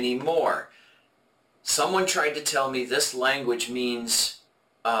smite anymore. Someone tried to tell me this language means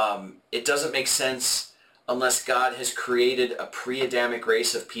it doesn't make sense unless God has created a pre-Adamic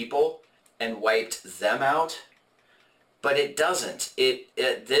race of people and wiped them out. But it doesn't.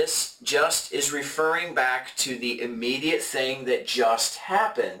 This just is referring back to the immediate thing that just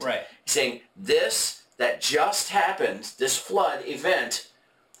happened. Right. Saying this that just happened, this flood event,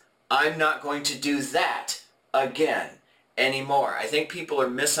 I'm not going to do that again anymore. I think people are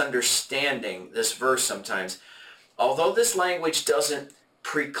misunderstanding this verse sometimes. Although this language doesn't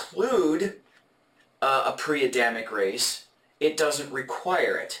preclude a pre-Adamic race, it doesn't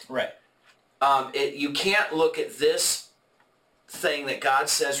require it. Right. You can't look at this thing that God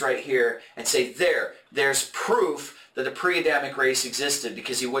says right here and say, there's proof that a pre-Adamic race existed,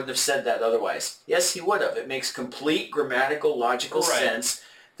 because he wouldn't have said that otherwise. Yes, he would have. It makes complete grammatical, logical sense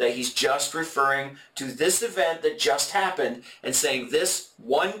that he's just referring to this event that just happened and saying this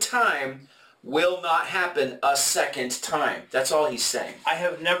one time will not happen a second time. That's all he's saying.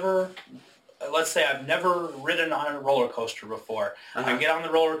 I've never ridden on a roller coaster before. Uh-huh. I get on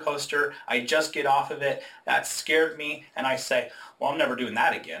the roller coaster, I just get off of it, that scared me, and I say, well, I'm never doing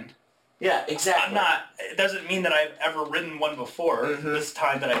that again. Yeah, exactly. It doesn't mean that I've ever ridden one before, this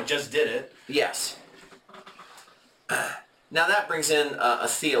time that I just did it. Yes. Now that brings in a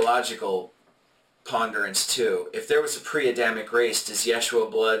theological ponderance too. If there was a pre-Adamic race, does Yeshua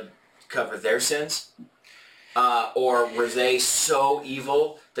blood cover their sins? Or were they so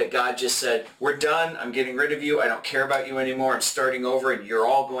evil that God just said, we're done, I'm getting rid of you, I don't care about you anymore, I'm starting over and you're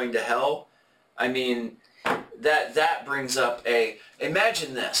all going to hell? I mean, that brings up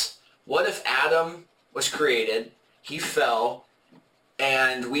imagine this. What if Adam was created, he fell,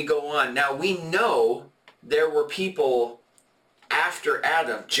 and we go on. Now we know there were people after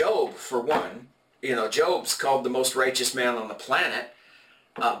Adam, Job for one, Job's called the most righteous man on the planet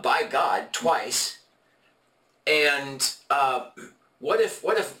by God twice. And what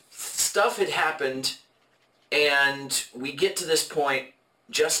if stuff had happened and we get to this point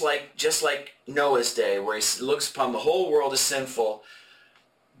just like Noah's day, where he looks upon the whole world as sinful,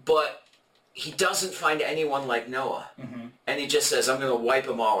 but he doesn't find anyone like Noah. Mm-hmm. And he just says, I'm going to wipe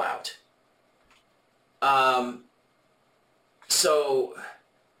them all out. So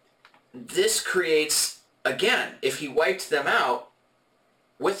this creates, again, if he wiped them out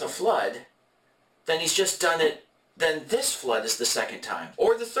with a flood, then he's just done it, then this flood is the second time,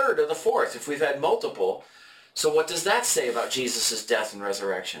 or the third, or the fourth, if we've had multiple. So what does that say about Jesus' death and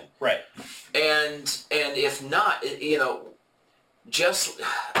resurrection? Right. And if not, just,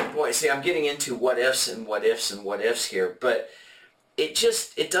 boy, see, I'm getting into what ifs and what ifs and what ifs here, but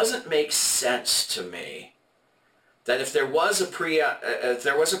it doesn't make sense to me that if there was a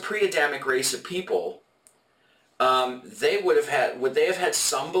pre-Adamic race of people, would they have had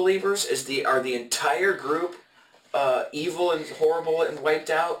some believers? Are the entire group evil and horrible and wiped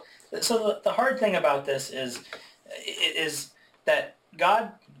out? So the hard thing about this is that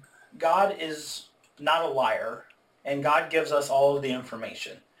God is not a liar, and God gives us all of the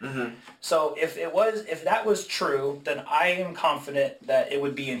information. Mm-hmm. So if that was true, then I am confident that it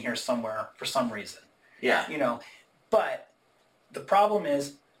would be in here somewhere for some reason. Yeah. But the problem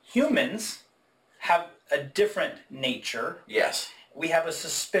is humans have a different nature. Yes. We have a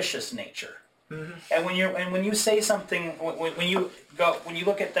suspicious nature. Mm-hmm. And when you say something, when you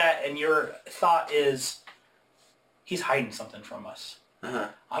look at that and your thought is, he's hiding something from us. Uh-huh.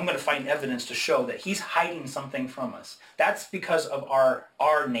 I'm going to find evidence to show that he's hiding something from us. That's because of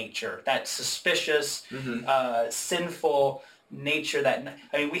our nature, that suspicious, mm-hmm. Sinful nature.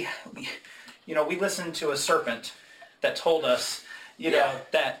 We listened to a serpent that told us,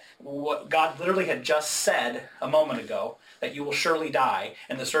 that what God literally had just said a moment ago, that you will surely die,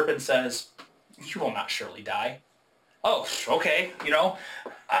 and the serpent says, you will not surely die. Oh, okay,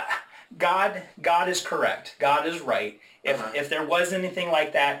 God is correct. God is right. If there was anything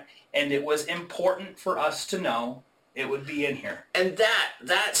like that and it was important for us to know, it would be in here. And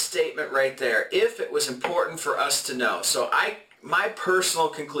that statement right there, if it was important for us to know. So my personal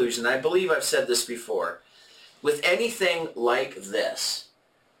conclusion, I believe I've said this before, with anything like this,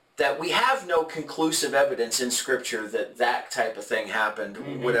 that we have no conclusive evidence in Scripture that type of thing happened,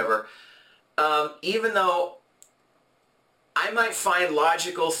 mm-hmm. whatever, even though I might find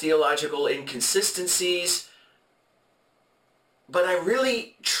logical, theological inconsistencies, but I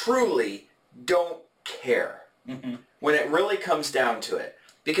really, truly don't care mm-hmm. when it really comes down to it.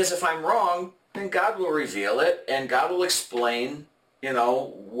 Because if I'm wrong, then God will reveal it, and God will explain,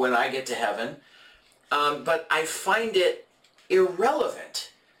 when I get to heaven. But I find it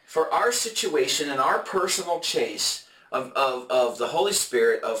irrelevant for our situation and our personal chase of the Holy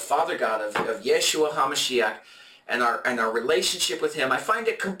Spirit, of Father God, of Yeshua HaMashiach, and our relationship with him. I find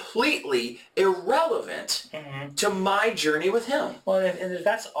it completely irrelevant mm-hmm. to my journey with him. Well, and if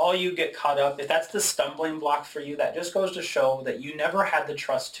that's all you get caught up, if that's the stumbling block for you, that just goes to show that you never had the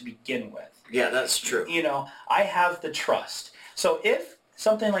trust to begin with. Yeah, that's true. I have the trust. So if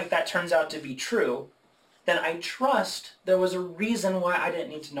something like that turns out to be true, then I trust there was a reason why I didn't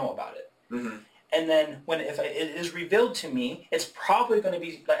need to know about it. Mm-hmm. And then if it is revealed to me, it's probably going to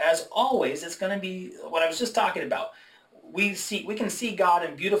be, as always, it's going to be what I was just talking about. We can see God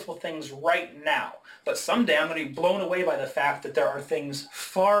in beautiful things right now, but someday I'm going to be blown away by the fact that there are things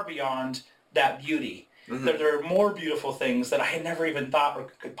far beyond that beauty. Mm-hmm. There are more beautiful things that I had never even thought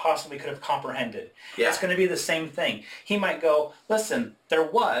or could have comprehended. Yeah. It's going to be the same thing. He might go, listen, there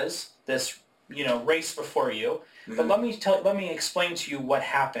was this race before you, mm-hmm. but let me explain to you what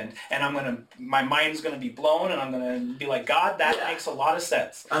happened, and my mind's going to be blown, and I'm going to be like, God, that makes a lot of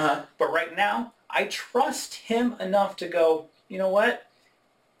sense. Uh-huh. But right now, I trust him enough to go, you know what?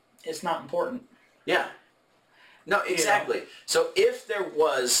 It's not important. Yeah. No, exactly. So if there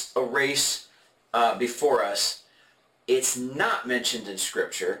was a race before us, it's not mentioned in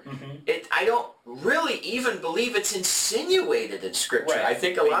Scripture. Mm-hmm. I don't really even believe it's insinuated in Scripture. Right. I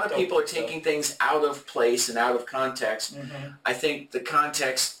think a lot of people are taking things out of place and out of context. Mm-hmm. I think the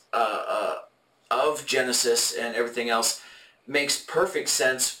context of Genesis and everything else makes perfect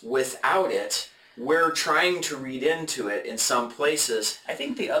sense without it. We're trying to read into it in some places. I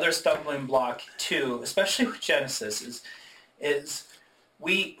think the other stumbling block, too, especially with Genesis, is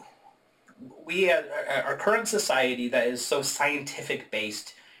our current society that is so scientific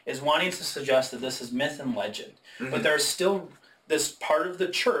based is wanting to suggest that this is myth and legend. Mm-hmm. But there's still this part of the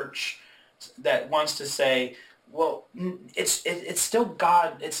church that wants to say, well, it's still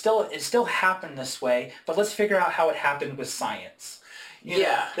God. It still happened this way. But let's figure out how it happened with science.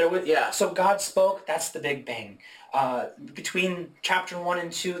 So God spoke. That's the Big Bang. Between chapter 1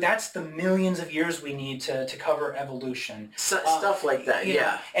 and 2, that's the millions of years we need to cover evolution. Stuff like that.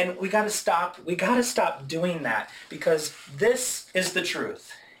 Yeah. And we got to stop. We got to stop doing that, because this is the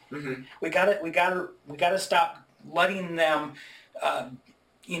truth. Mm-hmm. We got to stop letting them.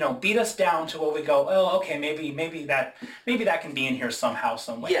 Beat us down to where we go, oh, okay, maybe that can be in here somehow,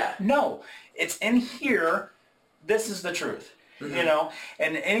 some way. Yeah. No, it's in here. This is the truth. Mm-hmm.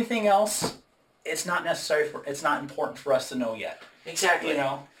 And anything else, it's not necessary it's not important for us to know yet. Exactly.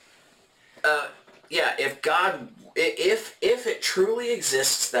 If it truly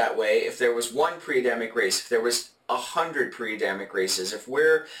exists that way, if there was one pre-Adamic race, if there was 100 pre-Adamic races, if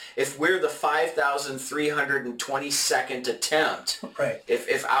we're the 5,322nd attempt, right?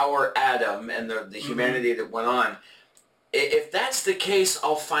 If our Adam and the humanity that went on, if that's the case,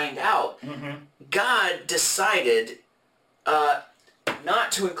 I'll find out. Mm-hmm. God decided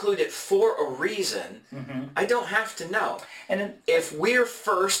not to include it for a reason. Mm-hmm. I don't have to know. And if we're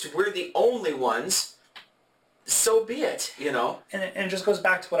first, we're the only ones, so be it, And it just goes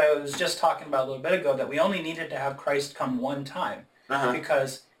back to what I was just talking about a little bit ago, that we only needed to have Christ come one time,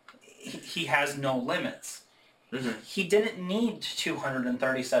 because he has no limits. Mm-hmm. He didn't need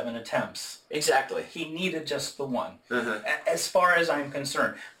 237 attempts. Exactly. He needed just the one, as far as I'm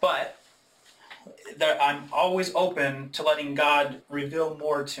concerned. But I'm always open to letting God reveal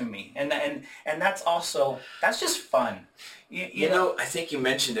more to me, and that's just fun. You know, I think you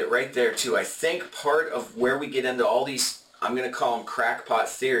mentioned it right there too. I think part of where we get into all these, I'm going to call them crackpot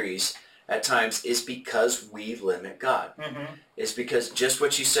theories at times, is because we limit God. Mm-hmm. It's because just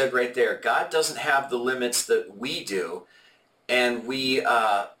what you said right there. God doesn't have the limits that we do, and we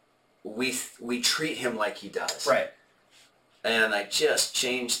treat him like he does. Right. And I just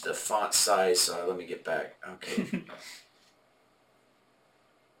changed the font size, so let me get back. Okay.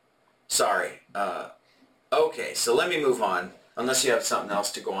 Sorry. Okay, so let me move on, unless you have something else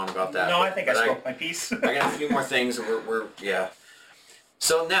to go on about that. No, I think I spoke my piece. I got a few more things. Yeah.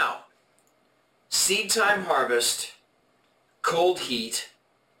 So now, seed time, harvest, cold heat,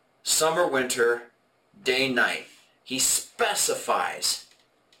 summer, winter, day, night. He specifies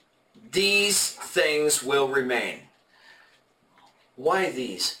these things will remain. Why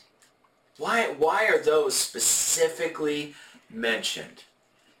these? Why are those specifically mentioned?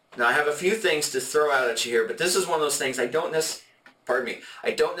 Now, I have a few things to throw out at you here, but this is one of those things I don't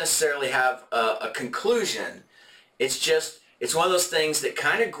necessarily have a conclusion. It's one of those things that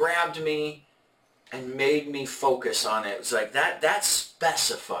kind of grabbed me and made me focus on it. It's like that's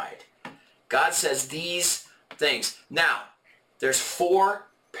specified. God says these things. Now, there's 4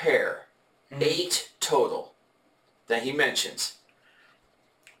 pair, 8 total that he mentions.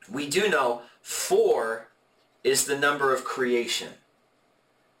 We do know 4 is the number of creation.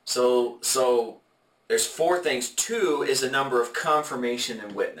 So there's 4 things. 2 is a number of confirmation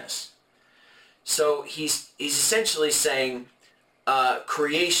and witness. So he's essentially saying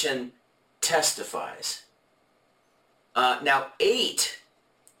creation testifies. Now 8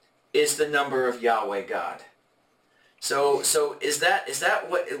 is the number of Yahweh God. So is that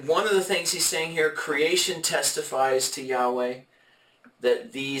what one of the things he's saying here? Creation testifies to Yahweh.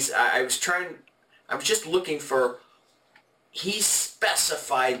 That these, I was just looking for, he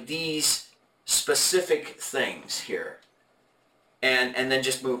specified these specific things here, and then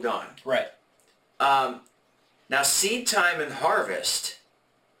just moved on. Right. Now, seed time and harvest,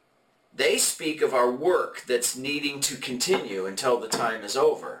 they speak of our work that's needing to continue until the time is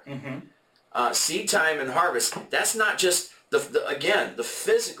over. Mm-hmm. Seed time and harvest, that's not just, the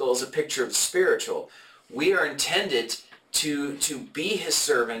physical is a picture of the spiritual. We are intended to be his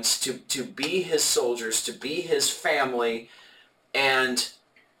servants, to be his soldiers, to be his family, and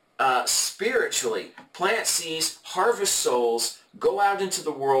spiritually plant seeds, harvest souls, go out into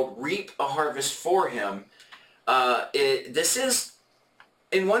the world, reap a harvest for him. This is,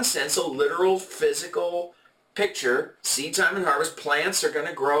 in one sense, a literal physical picture. Seed time and harvest, plants are going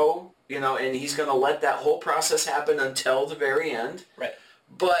to grow, and he's going to let that whole process happen until the very end. Right.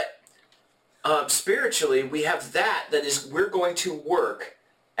 But spiritually, we have that is, we're going to work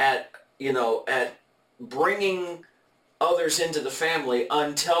at bringing others into the family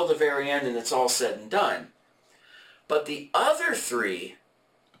until the very end, and it's all said and done. But the other 3,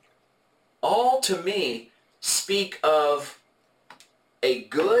 all to me, speak of a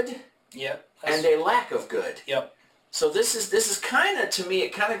good and a lack of good. Yep. So this is kind of, to me,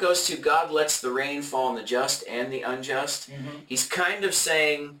 it kind of goes to God lets the rain fall on the just and the unjust. Mm-hmm. He's kind of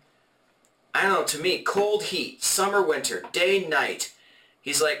saying, I don't know, to me, cold, heat, summer, winter, day, night.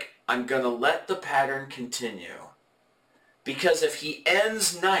 He's like, I'm going to let the pattern continue. Because if he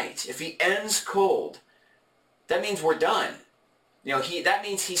ends night, if he ends cold, that means we're done. That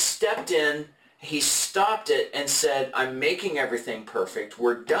means he stepped in, he stopped it and said, I'm making everything perfect.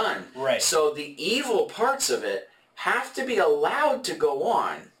 We're done. Right. So the evil parts of it have to be allowed to go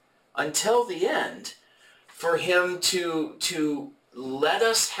on until the end for him to let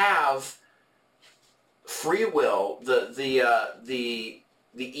us have free will. He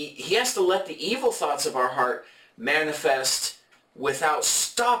has to let the evil thoughts of our heart manifest without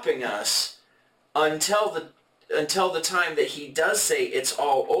stopping us until the time that he does say it's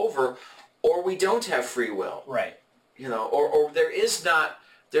all over, or we don't have free will. Right. Or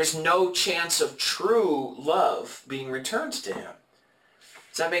there's no chance of true love being returned to him.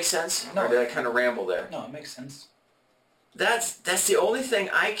 Does that make sense? No. Or did I kind of ramble there? No, it makes sense. That's the only thing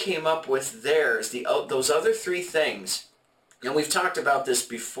I came up with there is those other three things. And we've talked about this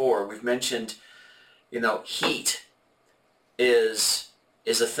before. We've mentioned, heat is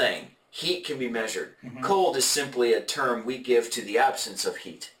a thing. Heat can be measured. Mm-hmm. Cold is simply a term we give to the absence of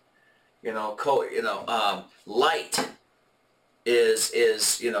heat. Light is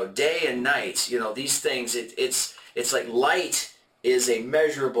day and night. These things. It's like light is a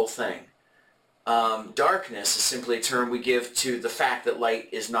measurable thing. Darkness is simply a term we give to the fact that light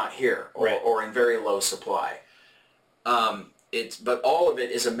is not here or in very low supply. But all of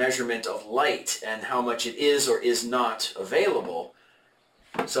it is a measurement of light and how much it is or is not available.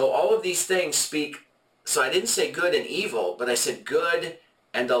 So all of these things speak. So I didn't say good and evil, but I said good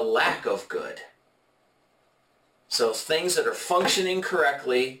and a lack of good. So things that are functioning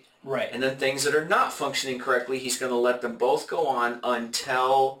correctly, right, and then things that are not functioning correctly, he's going to let them both go on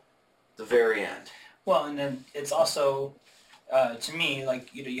until the very end. Well, and then it's also, to me,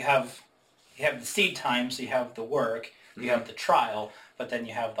 like you have the seed time, so you have the work, you have the trial, but then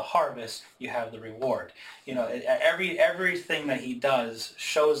you have the harvest, you have the reward. Everything that he does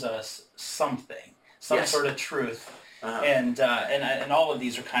shows us something, some sort of truth, and all of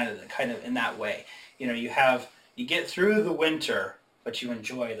these are kind of in that way. You get through the winter, but you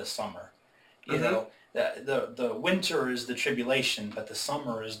enjoy the summer. The winter is the tribulation, but the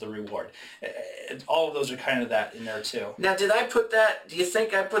summer is the reward. All of those are kind of that in there too. Now, do you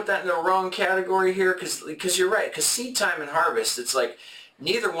think I put that in the wrong category here? Because you're right, because seed time and harvest, it's like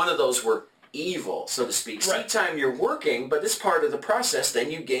neither one of those were evil, so to speak. Right. Seed time, you're working, but it's part of the process. Then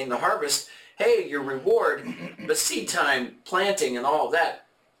you gain the harvest. Hey, your reward. But seed time, planting and all of that,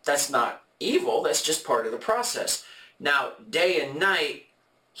 that's not evil. That's just part of the process. Now, day and night,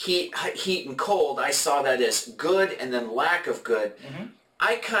 heat and cold, I saw that as good and then lack of good. Mm-hmm.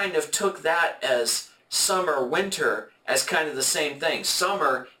 I kind of took that as summer, winter as kind of the same thing.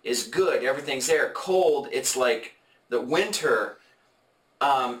 Summer is good, everything's there. Cold, it's like the winter.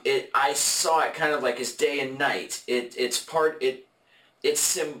 I saw it kind of like as day and night. It's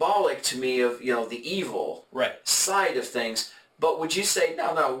symbolic to me of the evil side of things. But would you say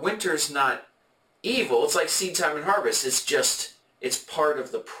no, winter's not evil? It's like seed time and harvest. It's part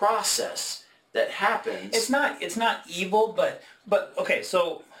of the process that happens. It's not evil, but okay.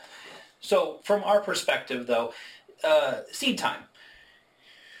 So from our perspective, though, seed time.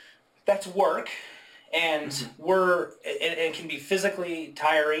 That's work, and it can be physically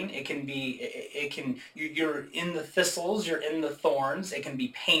tiring. You're in the thistles, you're in the thorns. It can be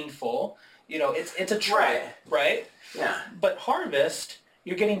painful. It's a trial, right? Yeah. But harvest,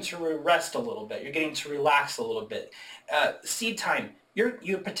 you're getting to rest a little bit. You're getting to relax a little bit. Seed time,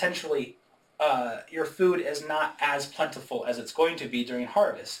 you potentially your food is not as plentiful as it's going to be during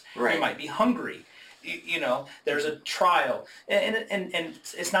harvest. Right. You might be hungry. There's a trial, and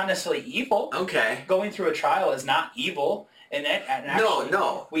it's not necessarily evil. Okay. Going through a trial is not evil, and actually,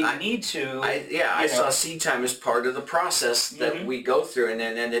 no. We need to. I saw seed time as part of the process that we go through,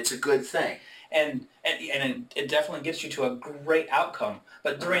 and it's a good thing. And it definitely gets you to a great outcome.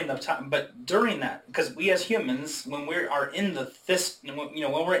 But during that, because we as humans, when we are in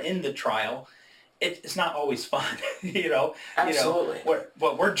when we're in the trial, it's not always fun. Absolutely.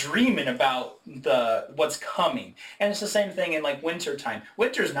 We're dreaming about what's coming, and it's the same thing in like winter time.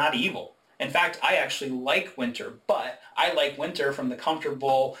 Winter's not evil. In fact, I actually like winter, but I like winter from the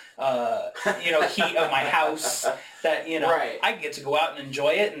comfortable, heat of my house. That I get to go out and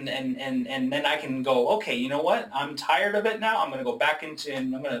enjoy it, and then I can go, okay, you know what? I'm tired of it now. I'm going to go back and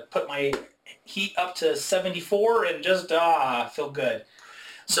I'm going to put my heat up to 74 and just feel good.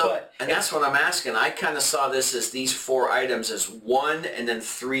 That's what I'm asking. I kind of saw this as these 4 items as one, and then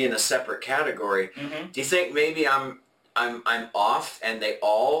 3 in a separate category. Mm-hmm. Do you think maybe I'm off, and they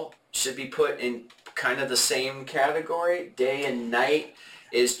all should be put in kind of the same category. Day and night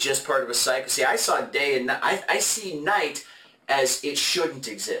is just part of a cycle. See, I saw day and night. I see night as it shouldn't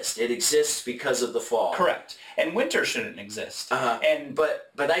exist. It exists because of the fall. Correct. And winter shouldn't exist. And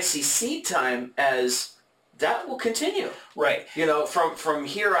but I see seed time as that will continue. Right. You know, from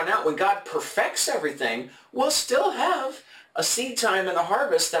here on out, when God perfects everything, we'll still have a seed time and a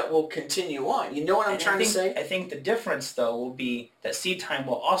harvest that will continue on. You know what I'm trying to say? I think the difference, though, will be that seed time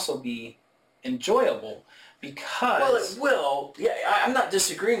will also be enjoyable because... Well, it will. Yeah, I'm not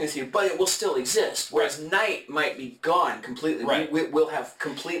disagreeing with you, but it will still exist. Whereas night might be gone completely. Right. We'll have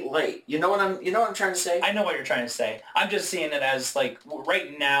complete light. You know what I'm trying to say? I know what you're trying to say. I'm just seeing it as like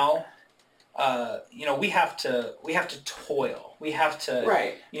right now, you know, we have to toil. We have to,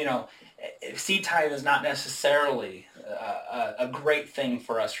 right. You know, seed time is not necessarily a great thing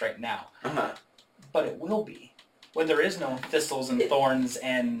for us right now, but it will be when there is no thistles and thorns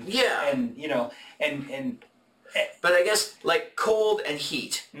and you know and. But I guess like cold and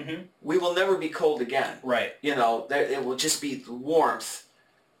heat, we will never be cold again. Right. You know, it will just be warmth,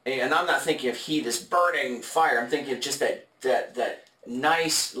 and I'm not thinking of heat as burning fire. I'm thinking of just that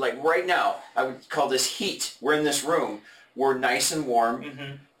nice, like right now, I would call this heat. We're in this room. We're nice and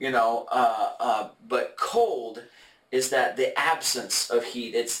warm, you know, but cold is that the absence of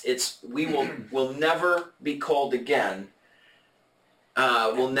heat. We will never be cold again.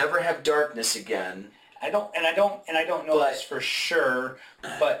 We'll never have darkness again. I don't know this for sure,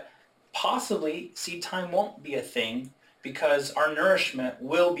 but possibly seed time won't be a thing because our nourishment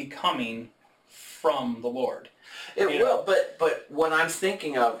will be coming from the Lord. It will, but what I'm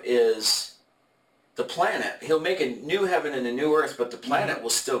thinking of is the planet. He'll make a new heaven and a new earth, but the planet will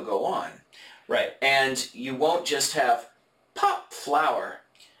still go on. Right. And you won't just have pop flower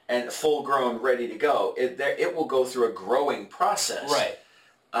and full grown, ready to go. It will go through a growing process. Right.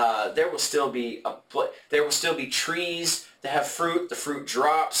 There will still be trees that have fruit. The fruit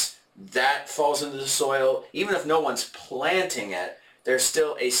drops. That falls into the soil. Even if no one's planting it, there's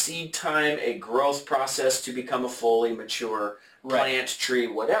still a seed time, a growth process to become a fully mature plant, tree,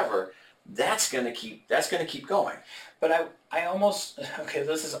 whatever. That's gonna keep going. But I almost, okay,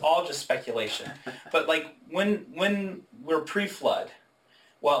 this is all just speculation. But like when we're pre-flood,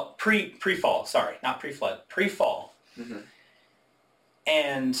 well, pre-fall, sorry, not pre-flood, pre-fall.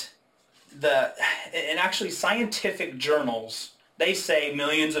 And actually scientific journals, they say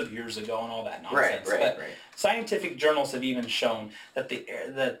millions of years ago and all that nonsense. Right. Scientific journals have even shown that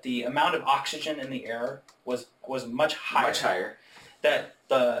the amount of oxygen in the air was much higher. Much higher. That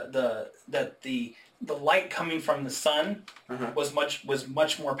the light coming from the sun was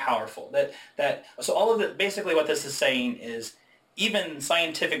much more powerful. So all of it, basically what this is saying is even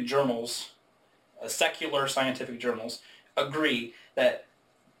scientific journals, secular scientific journals, agree that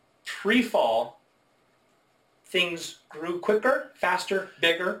pre-fall things grew quicker, faster,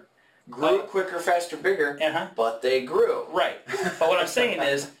 bigger. Grew quicker, faster, bigger, but they grew. Right. But what I'm saying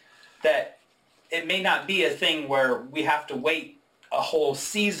is that it may not be a thing where we have to wait a whole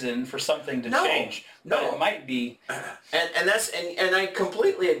season for something to change. But it might be. And I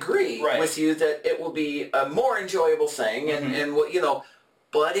completely agree with you that it will be a more enjoyable thing and what, you know,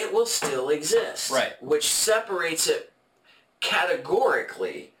 but it will still exist. Right. Which separates it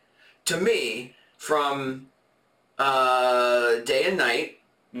categorically to me from day and night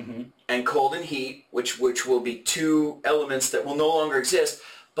and cold and heat, which will be two elements that will no longer exist,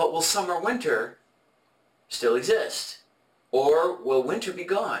 but will summer, winter still exist? Or will winter be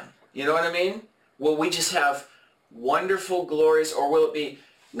gone? You know what I mean? Will we just have wonderful, glorious, or will it be,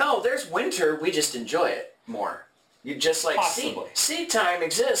 no, there's winter, we just enjoy it more? You just like seed time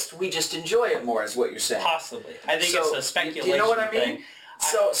exists, we just enjoy it more is what you're saying. Possibly. I think it's a speculation thing. You know what I mean?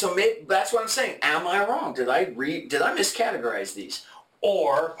 So maybe that's what I'm saying. Am I wrong? Did I miscategorize these?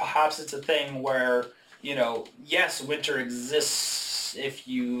 Or perhaps it's a thing where, you know, yes, winter exists if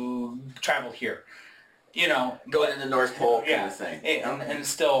you travel here. You know, go to the North Pole kind of thing. And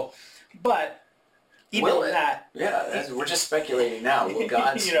still, but even that... Yeah, we're just speculating now. Will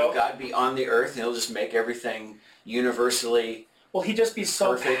God be on the earth and he'll just make everything universally Will he just be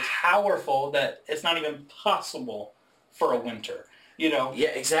so perfect? Powerful that it's not even possible for a winter? You know? Yeah,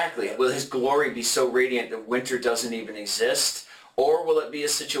 exactly. Will his glory be so radiant that winter doesn't even exist? Or will it be a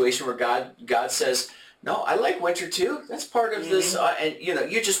situation where God says, no, I like winter too. That's part of this. And, you know,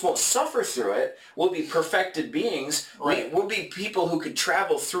 you just won't suffer through it. We'll be perfected beings. Right. We'll be people who could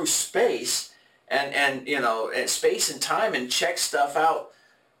travel through space and you know, and space and time and check stuff out,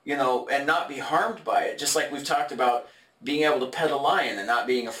 you know, and not be harmed by it. Just like we've talked about being able to pet a lion and not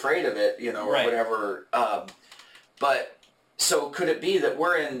being afraid of it, you know, or whatever. But so could it be that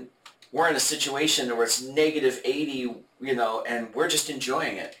we're in we're in a situation where it's negative 80, you know, and we're just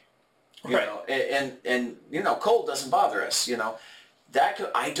enjoying it. You right. know, and you know, cold doesn't bother us, you know. That could,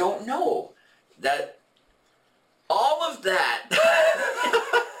 I don't know. That all of that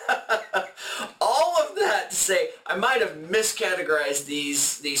all of that to say I might have miscategorized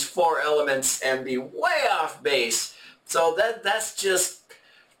these four elements and be way off base. So that's just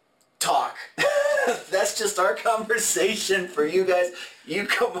talk. That's just our conversation for you guys. You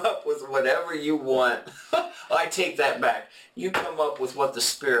come up with whatever you want. I take that back. You come up with what the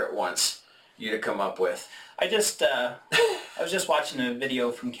Spirit wants you to come up with. I was just watching a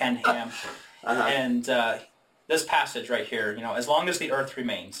video from Ken Ham, and this passage right here, you know, as long as the earth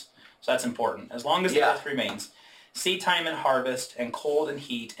remains, so that's important. As long as the earth remains, seed time and harvest, and cold and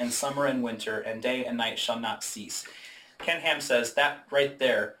heat, and summer and winter, and day and night shall not cease. Ken Ham says that right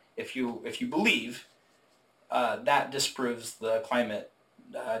there, if you believe, that disproves the climate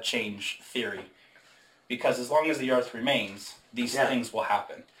change theory, because as long as the earth remains, these things will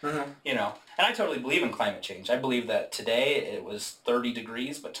happen. You know, and I totally believe in climate change. I believe that today it was 30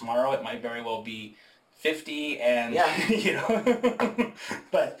 degrees, but tomorrow it might very well be 50, and you know.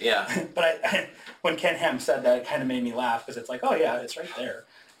 but I, when Ken Ham said that, it kind of made me laugh, because it's like, oh yeah, it's right there,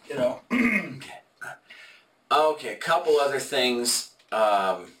 you know. Okay, a couple other things.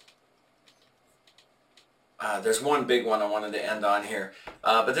 There's one big one I wanted to end on here,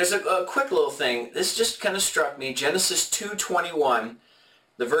 but there's a quick little thing. This just kind of struck me. Genesis 2:21,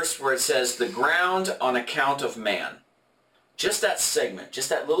 the verse where it says, "The ground on account of man." Just that segment, just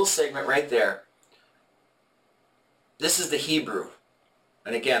that little segment right there. This is the Hebrew.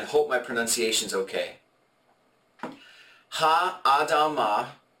 And again, hope my pronunciation's okay. Ha-adamah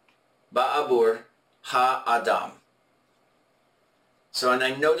ba'abur ha-adam. So, and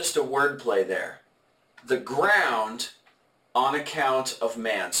I noticed a wordplay there. The ground on account of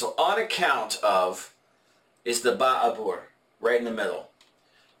man. So on account of is the ba'abur, right in the middle.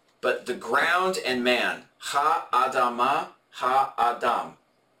 But the ground and man, ha-adamah ha-adam.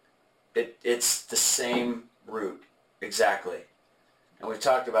 It's the same root. Exactly. And we've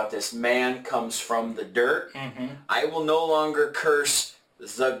talked about this. Man comes from the dirt. I will no longer curse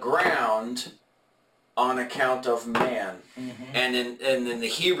the ground on account of man. And in the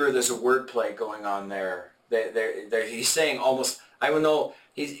Hebrew, there's a wordplay going on there. He's saying almost, I will know,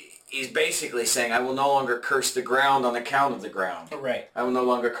 he's basically saying, I will no longer curse the ground on account of the ground. Right. I will no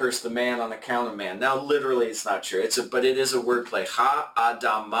longer curse the man on account of man. Now, literally, it's not true. But it is a wordplay.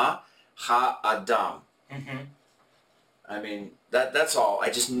 Ha-adamah ha-adam. I mean, that's all. I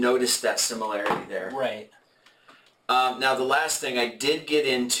just noticed that similarity there. Right. Now, the last thing, I did get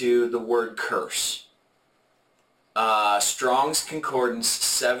into the word curse. Strong's Concordance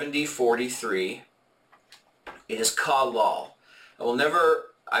 7043. It is kalal. I will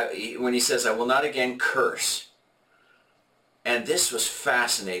never, when he says, I will not again curse. And this was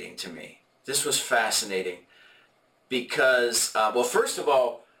fascinating to me. This was fascinating because, well, first of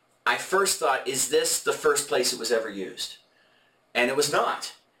all, I first thought, is this the first place it was ever used? And it was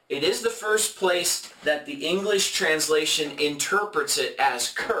not. It is the first place that the English translation interprets it as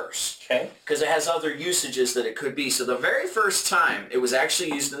curse. Okay. Because it has other usages that it could be. So the very first time it was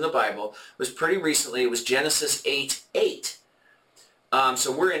actually used in the Bible was pretty recently. It was Genesis 8:8.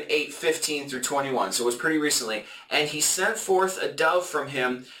 So we're in 8:15 through 21. So it was pretty recently. And he sent forth a dove from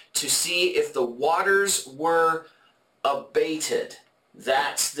him to see if the waters were abated.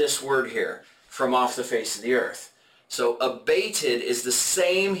 That's this word here, from off the face of the earth. So abated is the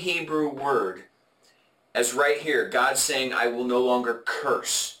same Hebrew word as right here. God saying, I will no longer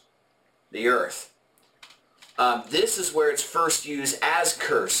curse the earth. This is where it's first used as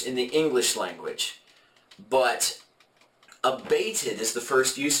curse in the English language. But abated is the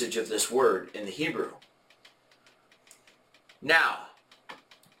first usage of this word in the Hebrew. Now,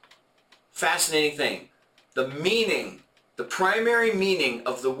 fascinating thing. The meaning, the primary meaning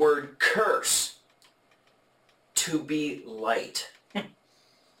of the word curse, to be light.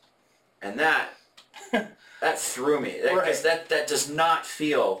 And that threw me. Because that does not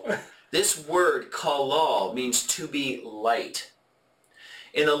feel... This word, kalal, means to be light.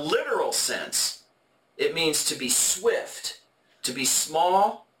 In a literal sense, it means to be swift, to be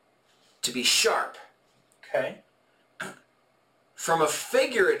small, to be sharp. Okay. From a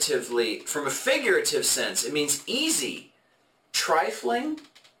figurative sense, it means easy, trifling,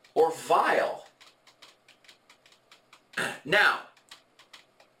 or vile. Now,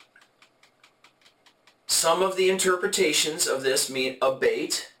 some of the interpretations of this mean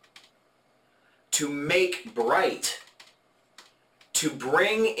abate, to make bright, to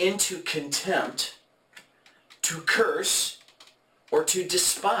bring into contempt, to curse, or to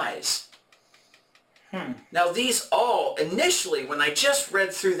despise. Now these all, initially, when I just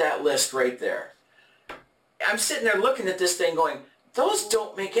read through that list right there, I'm sitting there looking at this thing going, those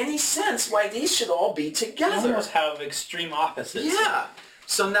don't make any sense why these should all be together. They almost have extreme opposites. Yeah.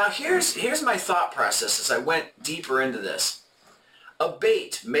 So now here's my thought process as I went deeper into this.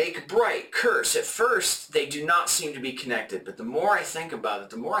 Abate, make bright, curse. At first, they do not seem to be connected, but the more I think about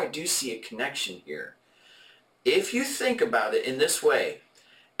it, the more I do see a connection here. If you think about it in this way,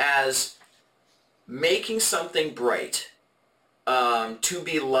 as making something bright, to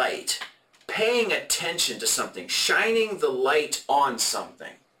be light, paying attention to something, shining the light on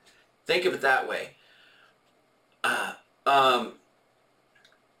something. Think of it that way.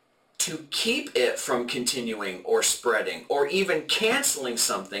 To keep it from continuing or spreading or even canceling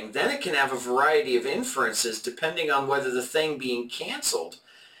something, then it can have a variety of inferences depending on whether the thing being canceled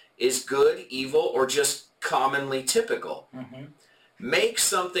is good, evil, or just commonly typical. Make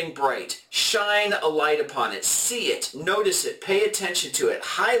something bright. Shine a light upon it. See it. Notice it. Pay attention to it.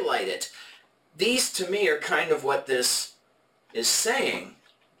 Highlight it. These, to me, are kind of what this is saying.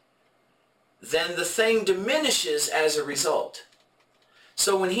 Then the thing diminishes as a result.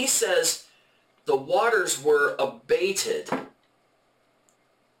 So when he says the waters were abated,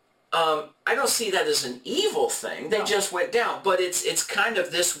 I don't see that as an evil thing. They just went down. But it's kind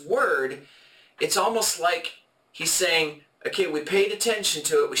of this word, it's almost like he's saying, okay, we paid attention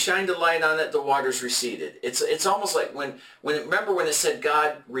to it, we shined a light on it, the waters receded. It's almost like remember when it said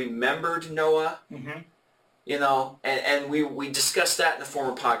God remembered Noah? You know, and we discussed that in a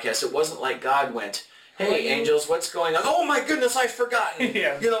former podcast. It wasn't like God went, hey, angels, what's going on? Oh, my goodness, I've forgotten.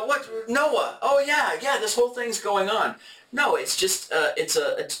 You know, what? Noah. Oh, yeah, this whole thing's going on. No, it's just, it's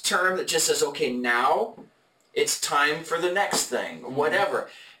a term that just says, okay, now it's time for the next thing, whatever.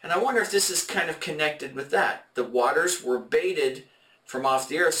 And I wonder if this is kind of connected with that. The waters were abated from off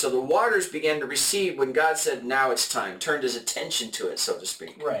the earth, so the waters began to recede when God said, now it's time, turned his attention to it, so to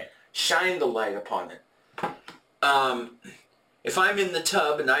speak. Right. Shine the light upon it. If I'm in the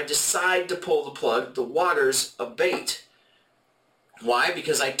tub and I decide to pull the plug, the waters abate. Why?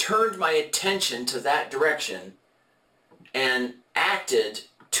 Because I turned my attention to that direction and acted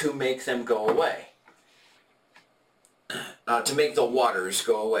to make them go away. To make the waters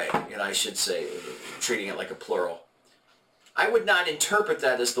go away, I should say, treating it like a plural. I would not interpret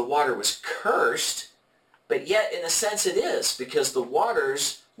that as the water was cursed, but yet in a sense it is, because the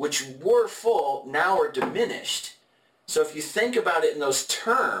waters which were full now are diminished. So if you think about it in those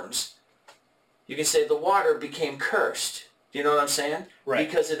terms, you can say the water became cursed. Do you know what I'm saying? Right.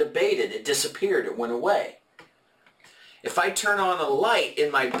 Because it abated, it disappeared, it went away. If I turn on a light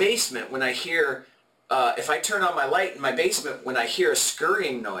in my basement when I hear... if I turn on my light in my basement when I hear a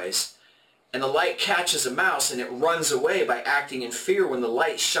scurrying noise and the light catches a mouse and it runs away by acting in fear when the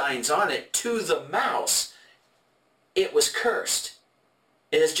light shines on it to the mouse, it was cursed.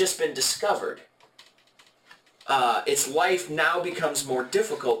 It has just been discovered. Its life now becomes more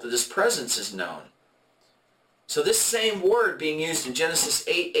difficult that his presence is known. So this same word being used in Genesis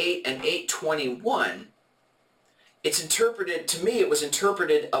 8:8 and 8:21, it's interpreted, to me, it was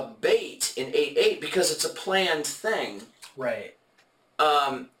interpreted abate in 8:8 because it's a planned thing. Right.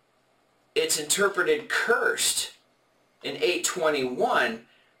 It's interpreted cursed in 8:21.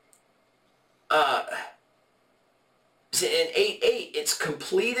 In 8:8, it's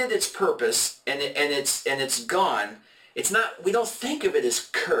completed its purpose and it's gone. It's not. We don't think of it as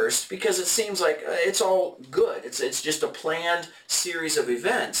cursed because it seems like it's all good. It's just a planned series of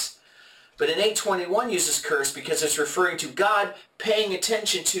events. But in 8:21 uses curse because it's referring to God paying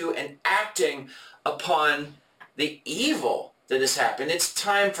attention to and acting upon the evil that has happened. It's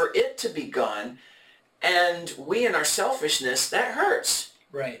time for it to be gone. And we in our selfishness, that hurts.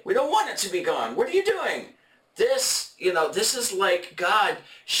 Right. We don't want it to be gone. What are you doing? This is like God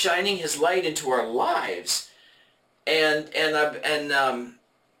shining his light into our lives. And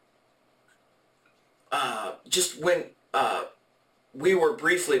just when we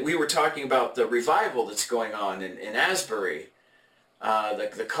were talking about the revival that's going on in Asbury,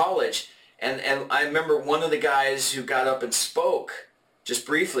 the college, and I remember one of the guys who got up and spoke, just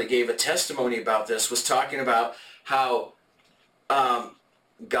briefly gave a testimony about this, was talking about how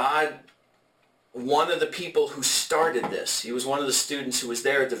God, one of the people who started this, he was one of the students who was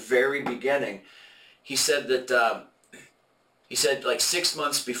there at the very beginning. He said that, like 6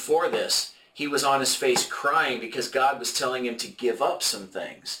 months before this, he was on his face crying because God was telling him to give up some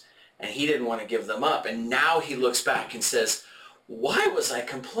things. And he didn't want to give them up. And now he looks back and says, why was I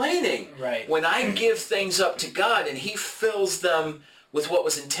complaining? Right. When I give things up to God and he fills them with what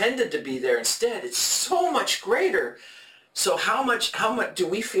was intended to be there instead, it's so much greater. So how much do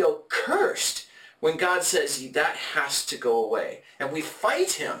we feel cursed when God says that has to go away? And we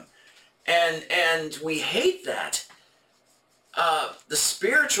fight him, and we hate that. The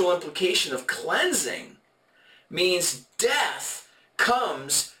spiritual implication of cleansing means death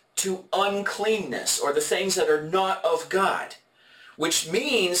comes to uncleanness, or the things that are not of God, which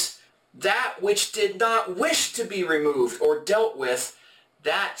means that which did not wish to be removed or dealt with,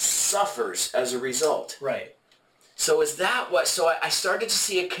 that suffers as a result. Right. So is that what, so I started to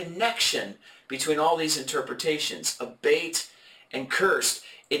see a connection between all these interpretations, abate and cursed.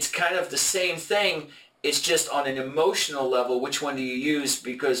 It's kind of the same thing. It's just on an emotional level, which one do you use?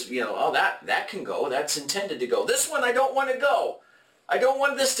 Because, oh, that can go. That's intended to go. This one, I don't want to go. I don't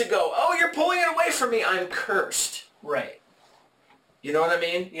want this to go. Oh, you're pulling it away from me. I'm cursed. Right. You know what I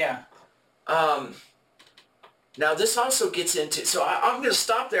mean? Yeah. Now, this also gets into... So I'm going to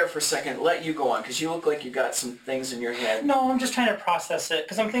stop there for a second and let you go on, because you look like you got some things in your head. No, I'm just trying to process it,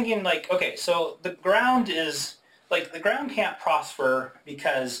 because I'm thinking, okay, so the ground is... the ground can't prosper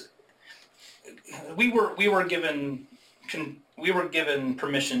because... We were given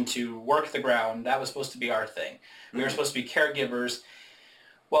permission to work the ground. That was supposed to be our thing. We were supposed to be caregivers.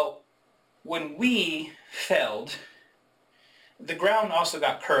 Well, when we failed, the ground also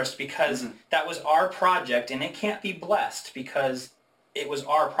got cursed because that was our project, and it can't be blessed because it was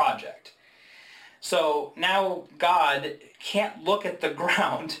our project. So now God can't look at the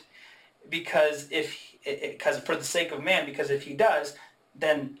ground because for the sake of man, because if he does,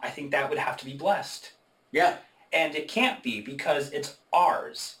 then I think that would have to be blessed. Yeah. And it can't be because it's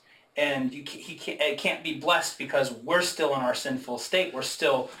ours. And it can't be blessed because we're still in our sinful state. We're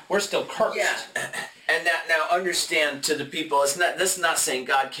still cursed. Yeah. And now understand, to the people, this is not saying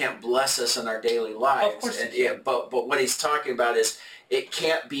God can't bless us in our daily lives. Of course but what he's talking about is it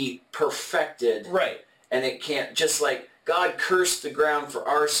can't be perfected. Right. And it can't, just like God cursed the ground for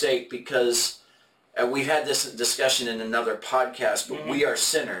our sake because... we've had this discussion in another podcast, but we are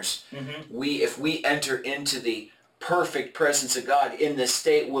sinners. If we enter into the perfect presence of God in this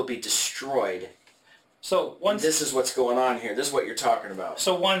state, we'll be destroyed. So this is what's going on here. This is what you're talking about.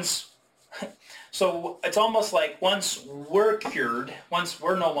 So it's almost like once we're cured, once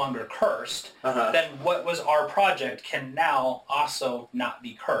we're no longer cursed, then what was our project can now also not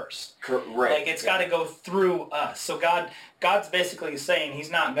be cursed. Right. It's got to go through us. So God's basically saying he's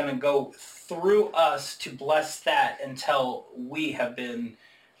not going to go through us to bless that until we have been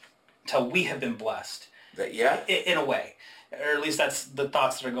blessed. Yeah. In a way, or at least that's the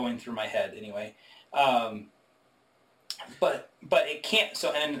thoughts that are going through my head anyway. But it can't.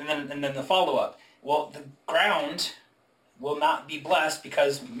 So and then the follow up. Well, the ground will not be blessed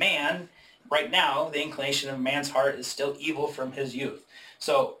because man, right now, the inclination of man's heart is still evil from his youth.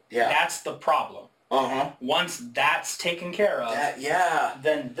 So that's the problem. Once that's taken care of,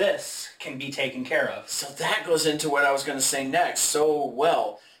 then this can be taken care of. So that goes into what I was going to say next.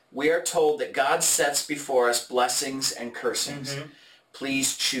 So, we are told that God sets before us blessings and cursings.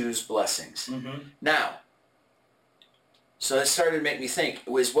 Please choose blessings. Now, so it started to make me think,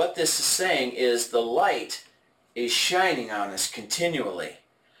 what this is saying is the light is shining on us continually.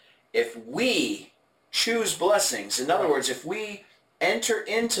 If we choose blessings, in other words, if we enter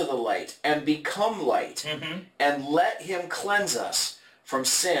into the light and become light and let him cleanse us from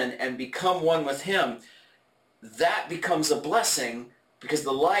sin and become one with him, that becomes a blessing because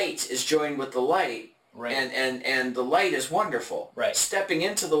the light is joined with the light. Right. And the light is wonderful. Right. Stepping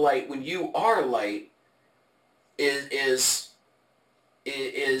into the light when you are light is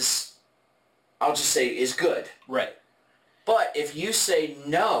I'll just say is good. Right. But if you say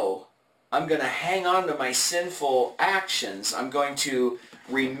no, I'm going to hang on to my sinful actions, I'm going to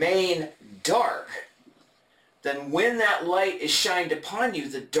remain dark, then when that light is shined upon you,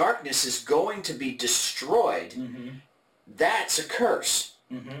 the darkness is going to be destroyed. That's a curse.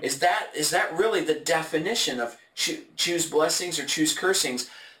 Is that really the definition of choose blessings or choose cursings?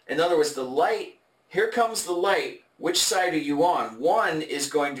 In other words, the light, here comes the light. Which side are you on? One is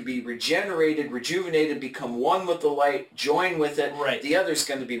going to be regenerated, rejuvenated, become one with the light, join with it. Right. The other is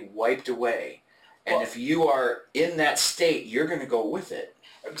going to be wiped away. And if you are in that state, you're going to go with it.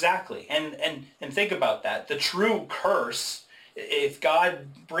 Exactly. And think about that. The true curse, if God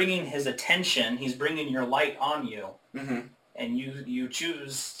bringing his attention, he's bringing your light on you, and you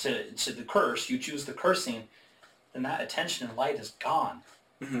choose to the curse, you choose the cursing, then that attention and light is gone.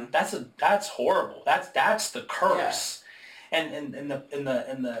 That's horrible. That's the curse. And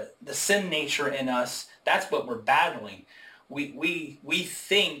the sin nature in us, that's what we're battling. We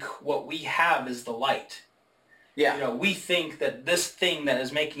think what we have is the light. Yeah. You know, we think that this thing that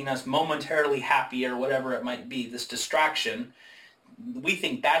is making us momentarily happy or whatever it might be, this distraction, we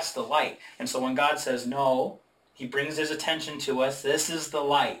think that's the light. And so when God says no, he brings his attention to us. This is the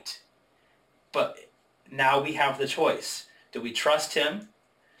light. But now we have the choice. Do we trust him?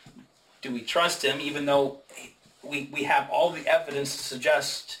 Do we trust him even though we have all the evidence to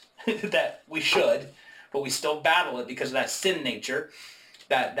suggest that we should, but we still battle it because of that sin nature?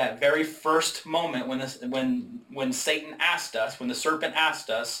 That very first moment when Satan asked us, when the serpent asked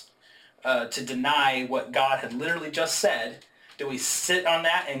us to deny what God had literally just said, do we sit on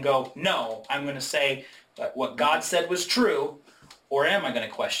that and go, no, I'm going to say what God said was true, or am I going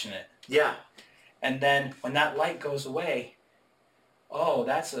to question it? Yeah. And then when that light goes away, oh,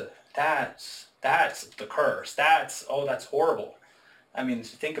 that's the curse. That's horrible. I mean,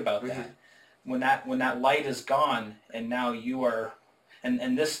 think about that. When that light is gone, and now you are,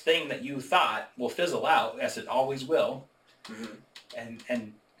 and this thing that you thought will fizzle out, as it always will,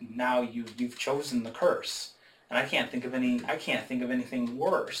 and now you've chosen the curse. And I can't think of anything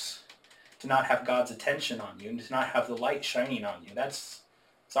worse to not have God's attention on you and to not have the light shining on you. That's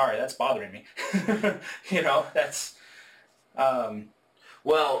bothering me. You know, that's.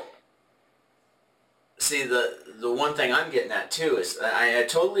 Well, see, the one thing I'm getting at too is I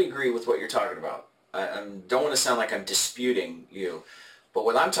totally agree with what you're talking about. I don't want to sound like I'm disputing you, but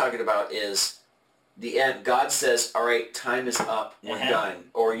what I'm talking about is the end. God says, all right, time is up, we're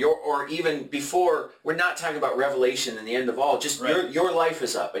done. Or even before, we're not talking about Revelation and the end of all, just your life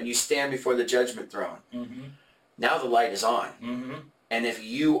is up and you stand before the judgment throne. Now the light is on. And if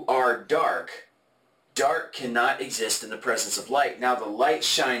you are dark cannot exist in the presence of light. Now the light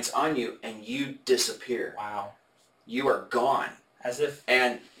shines on you and you disappear. Wow. You are gone. As if...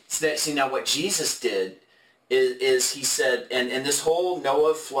 And see, now what Jesus did is he said, and this whole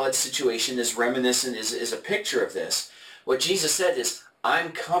Noah flood situation is reminiscent, is a picture of this. What Jesus said is,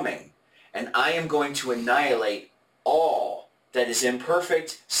 I'm coming and I am going to annihilate all that is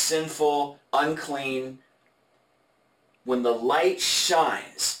imperfect, sinful, unclean. When the light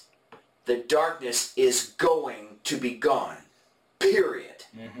shines, the darkness is going to be gone. Period.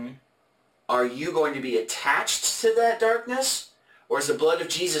 Are you going to be attached to that darkness? Or is the blood of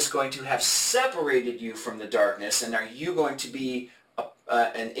Jesus going to have separated you from the darkness? And are you going to be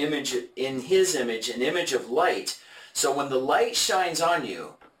an image in his image, an image of light? So when the light shines on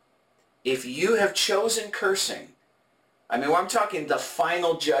you, if you have chosen cursing, I mean, I'm talking the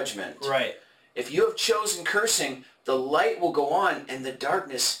final judgment. Right. If you have chosen cursing, the light will go on and the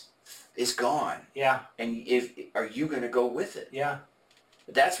darkness is gone. Yeah. And are you going to go with it? Yeah.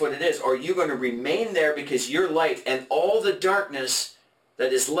 That's what it is. Or are you going to remain there because you're light and all the darkness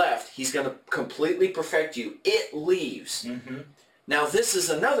that is left, he's going to completely perfect you. It leaves. Now this is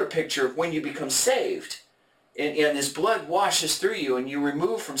another picture of when you become saved. And his blood washes through you and you're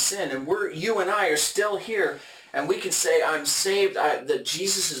removed from sin. And you and I are still here. And we can say, I'm saved. That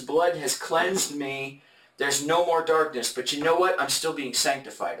Jesus' blood has cleansed me. There's no more darkness. But you know what? I'm still being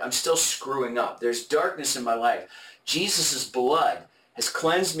sanctified. I'm still screwing up. There's darkness in my life. Jesus' blood has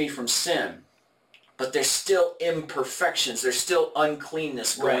cleansed me from sin, but there's still imperfections. There's still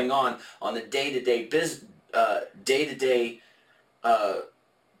uncleanness going on the day-to-day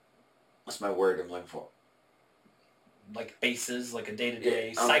what's my word I'm looking for? Like basis, like a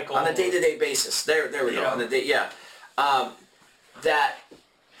day-to-day cycle. On a day-to-day basis. There we go. On the day, that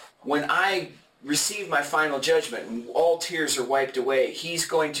when I receive my final judgment and all tears are wiped away, he's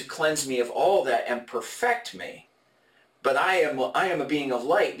going to cleanse me of all that and perfect me. But I am a being of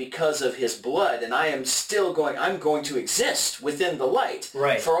light because of his blood, and I'm going to exist within the light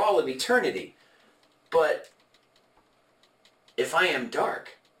for all of eternity. But if I am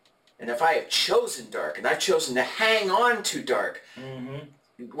dark, and if I have chosen dark, and I've chosen to hang on to dark,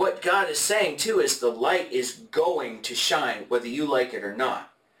 what God is saying too is the light is going to shine whether you like it or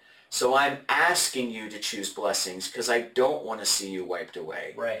not. So I'm asking you to choose blessings because I don't want to see you wiped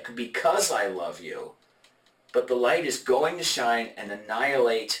away. Because I love you. But the light is going to shine and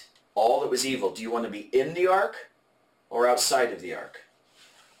annihilate all that was evil. Do you want to be in the ark or outside of the ark?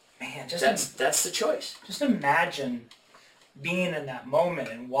 Man, that's the choice. Just imagine being in that moment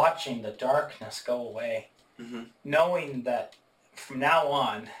and watching the darkness go away, knowing that from now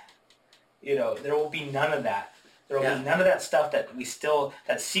on, there will be none of that. There will be none of that stuff that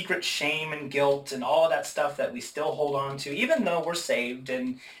that secret shame and guilt and all of that stuff that we still hold on to, even though we're saved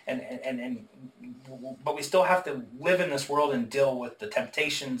but we still have to live in this world and deal with the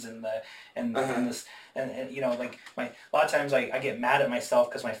temptations and a lot of times I get mad at myself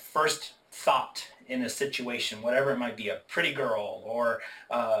because my first thought in a situation, whatever it might be, a pretty girl or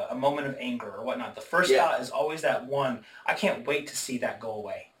a moment of anger or whatnot, the first thought is always that one, I can't wait to see that go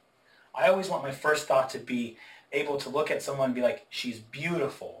away. I always want my first thought to be able to look at someone and be like, she's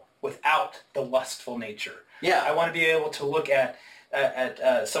beautiful, without the lustful nature. Yeah. I want to be able to look at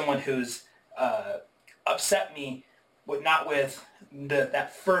someone who's upset me, but not with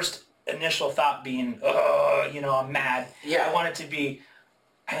that first initial thought being, oh, I'm mad. Yeah. I want it to be,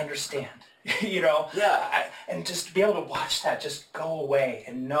 I understand. Yeah. And just to be able to watch that just go away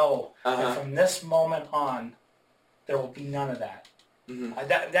and know that from this moment on, there will be none of that. Mm-hmm.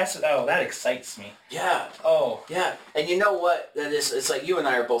 That excites me. Yeah. Oh. Yeah. And you know what? It's like you and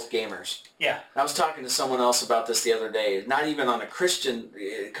I are both gamers. Yeah. I was talking to someone else about this the other day, not even on a Christian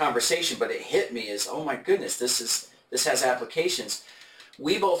conversation, but it hit me as, oh my goodness, this has applications.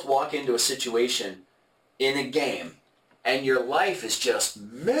 We both walk into a situation in a game, and your life is just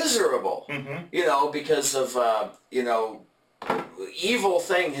miserable, because of, evil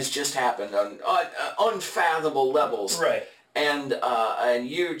thing has just happened on unfathomable levels. Right. And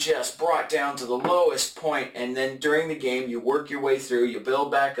you just brought down to the lowest point, and then during the game you work your way through, you build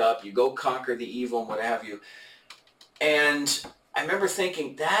back up, you go conquer the evil and what have you. And I remember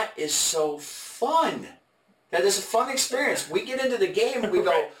thinking, that is so fun. That is a fun experience. We get into the game and we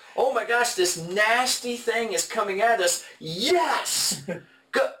go, oh my gosh, this nasty thing is coming at us. Yes! And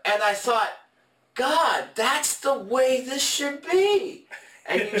I thought, God, that's the way this should be.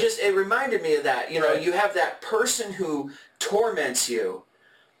 And it reminded me of that. You have that person who torments you,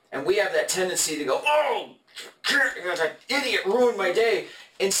 and we have that tendency to go, oh, that idiot ruined my day.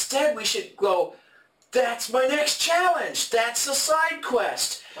 Instead, we should go, that's my next challenge. That's a side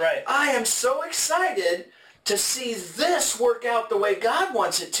quest. Right. I am so excited to see this work out the way God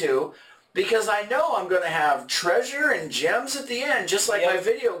wants it to, because I know I'm going to have treasure and gems at the end, just like my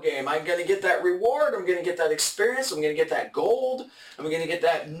video game. I'm going to get that reward. I'm going to get that experience. I'm going to get that gold. I'm going to get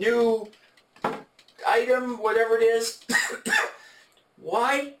that new item, whatever it is.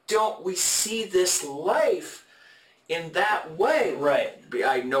 Why don't we see this life in that way? Right.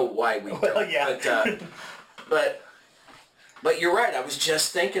 I know why we don't. Well, yeah. But you're right. I was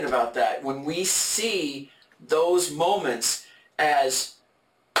just thinking about that. When we see those moments as,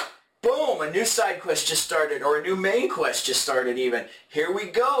 boom, a new side quest just started, or a new main quest just started even. Here we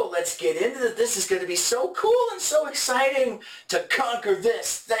go. Let's get into it. This is going to be so cool and so exciting to conquer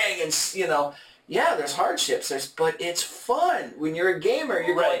this thing. And, there's hardships, but it's fun. When you're a gamer,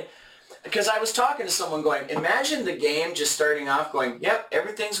 you're going, because I was talking to someone going, imagine the game just starting off going, yep,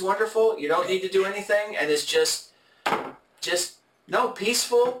 everything's wonderful. You don't need to do anything. And it's just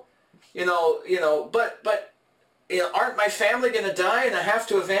peaceful, but aren't my family going to die and I have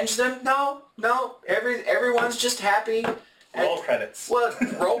to avenge them? No. Everyone's just happy. Roll credits. Well,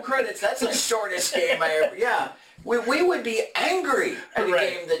 roll credits. That's the shortest game I ever. Yeah, we would be angry at a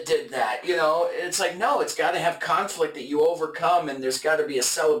game that did that. It's like, no, it's got to have conflict that you overcome, and there's got to be a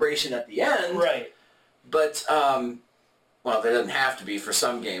celebration at the end. Right. But there doesn't have to be for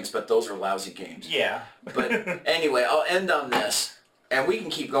some games, but those are lousy games. Yeah. But anyway, I'll end on this. And we can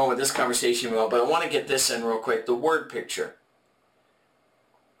keep going with this conversation, but I want to get this in real quick. The word picture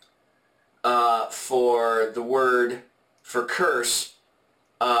for the word for curse,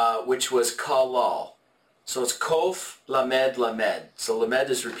 which was kalal. So it's kof, lamed, lamed. So lamed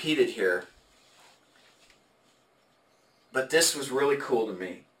is repeated here. But this was really cool to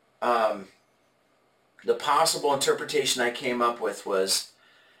me. The possible interpretation I came up with was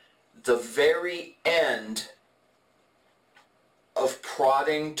the very end of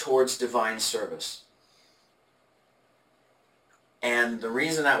prodding towards divine service. And the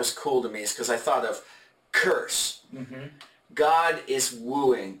reason that was cool to me is because I thought of curse. Mm-hmm. God is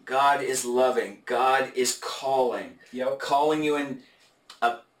wooing. God is loving. God is calling. Yep. Calling you in.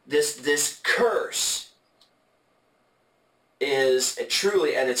 This curse is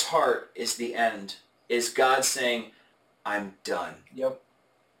truly at its heart is the end. Is God saying, I'm done. Yep.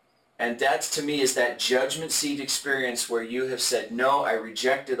 And that, to me, is that judgment seat experience where you have said, no, I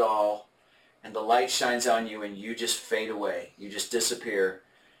reject it all, and the light shines on you, and you just fade away. You just disappear.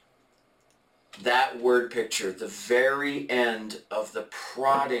 That word picture, the very end of the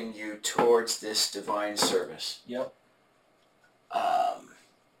prodding you towards this divine service. Yep.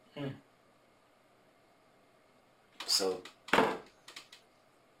 So,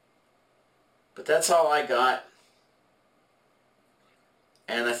 but that's all I got.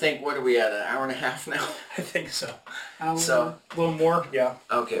 And I think, what are we at, an hour and a half now? I think so. A little more, yeah.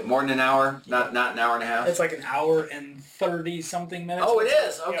 Okay, more than an hour? Not an hour and a half? It's like an hour and 30-something minutes. Oh, it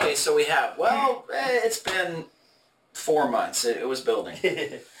is? Okay, yeah. So we have, it's been 4 months. It was building.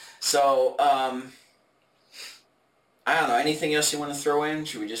 So, I don't know. Anything else you want to throw in?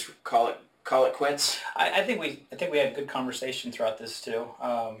 Should we just call it quits? I think we had a good conversation throughout this too.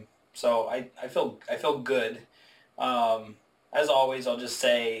 So I feel good. As always, I'll just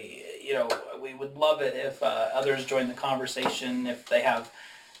say, we would love it if others join the conversation, if they have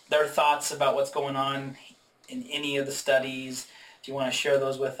their thoughts about what's going on in any of the studies. If you want to share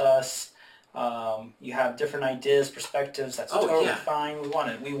those with us, you have different ideas, perspectives. That's totally fine.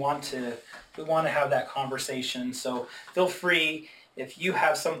 We want to have that conversation. So feel free. If you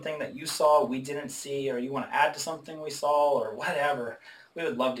have something that you saw we didn't see, or you want to add to something we saw, or whatever, we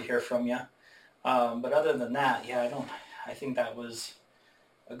would love to hear from you. But other than that, I think that was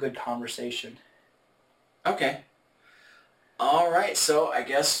a good conversation. Okay. All right. So I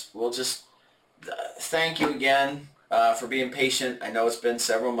guess we'll just thank you again for being patient. I know it's been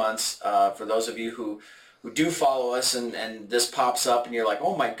several months. For those of you who do follow us and this pops up and you're like,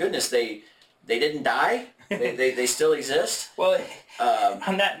 oh my goodness, they didn't die? They still exist? Well,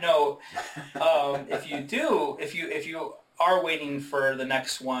 on that note, if you are waiting for the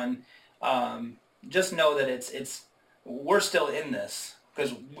next one, just know that we're still in this,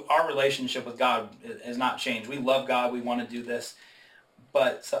 because our relationship with God has not changed. We love God. We want to do this.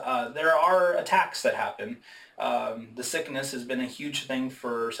 But there are attacks that happen. The sickness has been a huge thing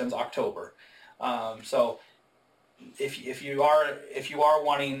since October. So if you are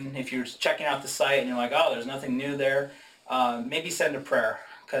wanting, if you're checking out the site and you're like, oh, there's nothing new there, maybe send a prayer,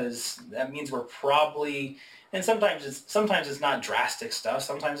 because that means we're probably, and sometimes it's not drastic stuff.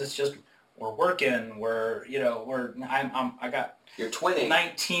 Sometimes it's just we're working. I got you're twinning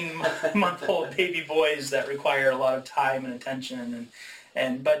 19-month-old baby boys that require a lot of time and attention,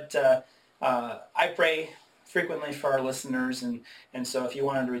 but I pray frequently for our listeners, and so if you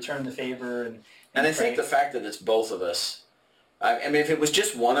wanted to return the favor and I think the fact that it's both of us, I mean, if it was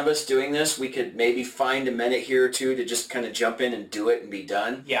just one of us doing this, we could maybe find a minute here or two to just kind of jump in and do it and be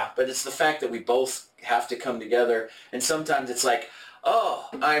done. Yeah. But it's the fact that we both have to come together, and sometimes it's like, oh,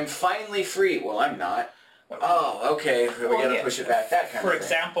 I'm finally free. Well, I'm not. Oh, okay. We got to push it back. That kind of thing. For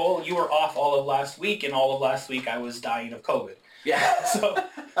example, you were off all of last week, and all of last week I was dying of COVID. Yeah. So,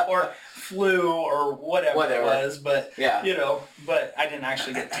 or flu or whatever it was, but but I didn't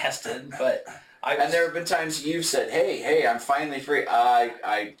actually get tested. But and there have been times you've said, "Hey, I'm finally free.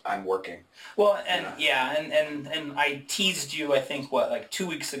 I'm working." Well, and and I teased you. I think like 2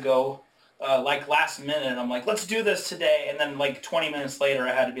 weeks ago. Like last minute, I'm like, let's do this today. And then like 20 minutes later,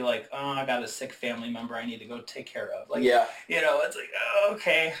 I had to be like, oh, I got a sick family member I need to go take care of. Like, it's like, oh,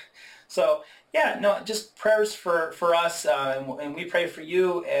 okay. So, just prayers for us. And we pray for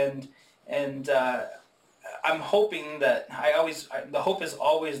you. And I'm hoping that the hope is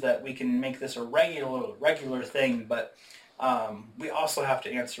always that we can make this a regular thing. But we also have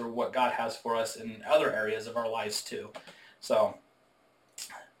to answer what God has for us in other areas of our lives too. So.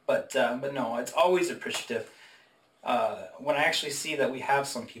 But no, it's always appreciative. When I actually see that we have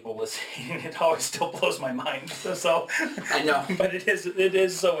some people listening, it always still blows my mind. So I know, but it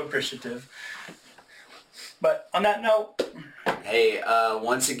is so appreciative. But on that note, hey,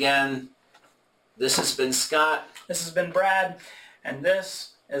 once again, this has been Scott. This has been Brad, and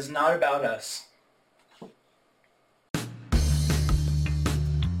this is not about us.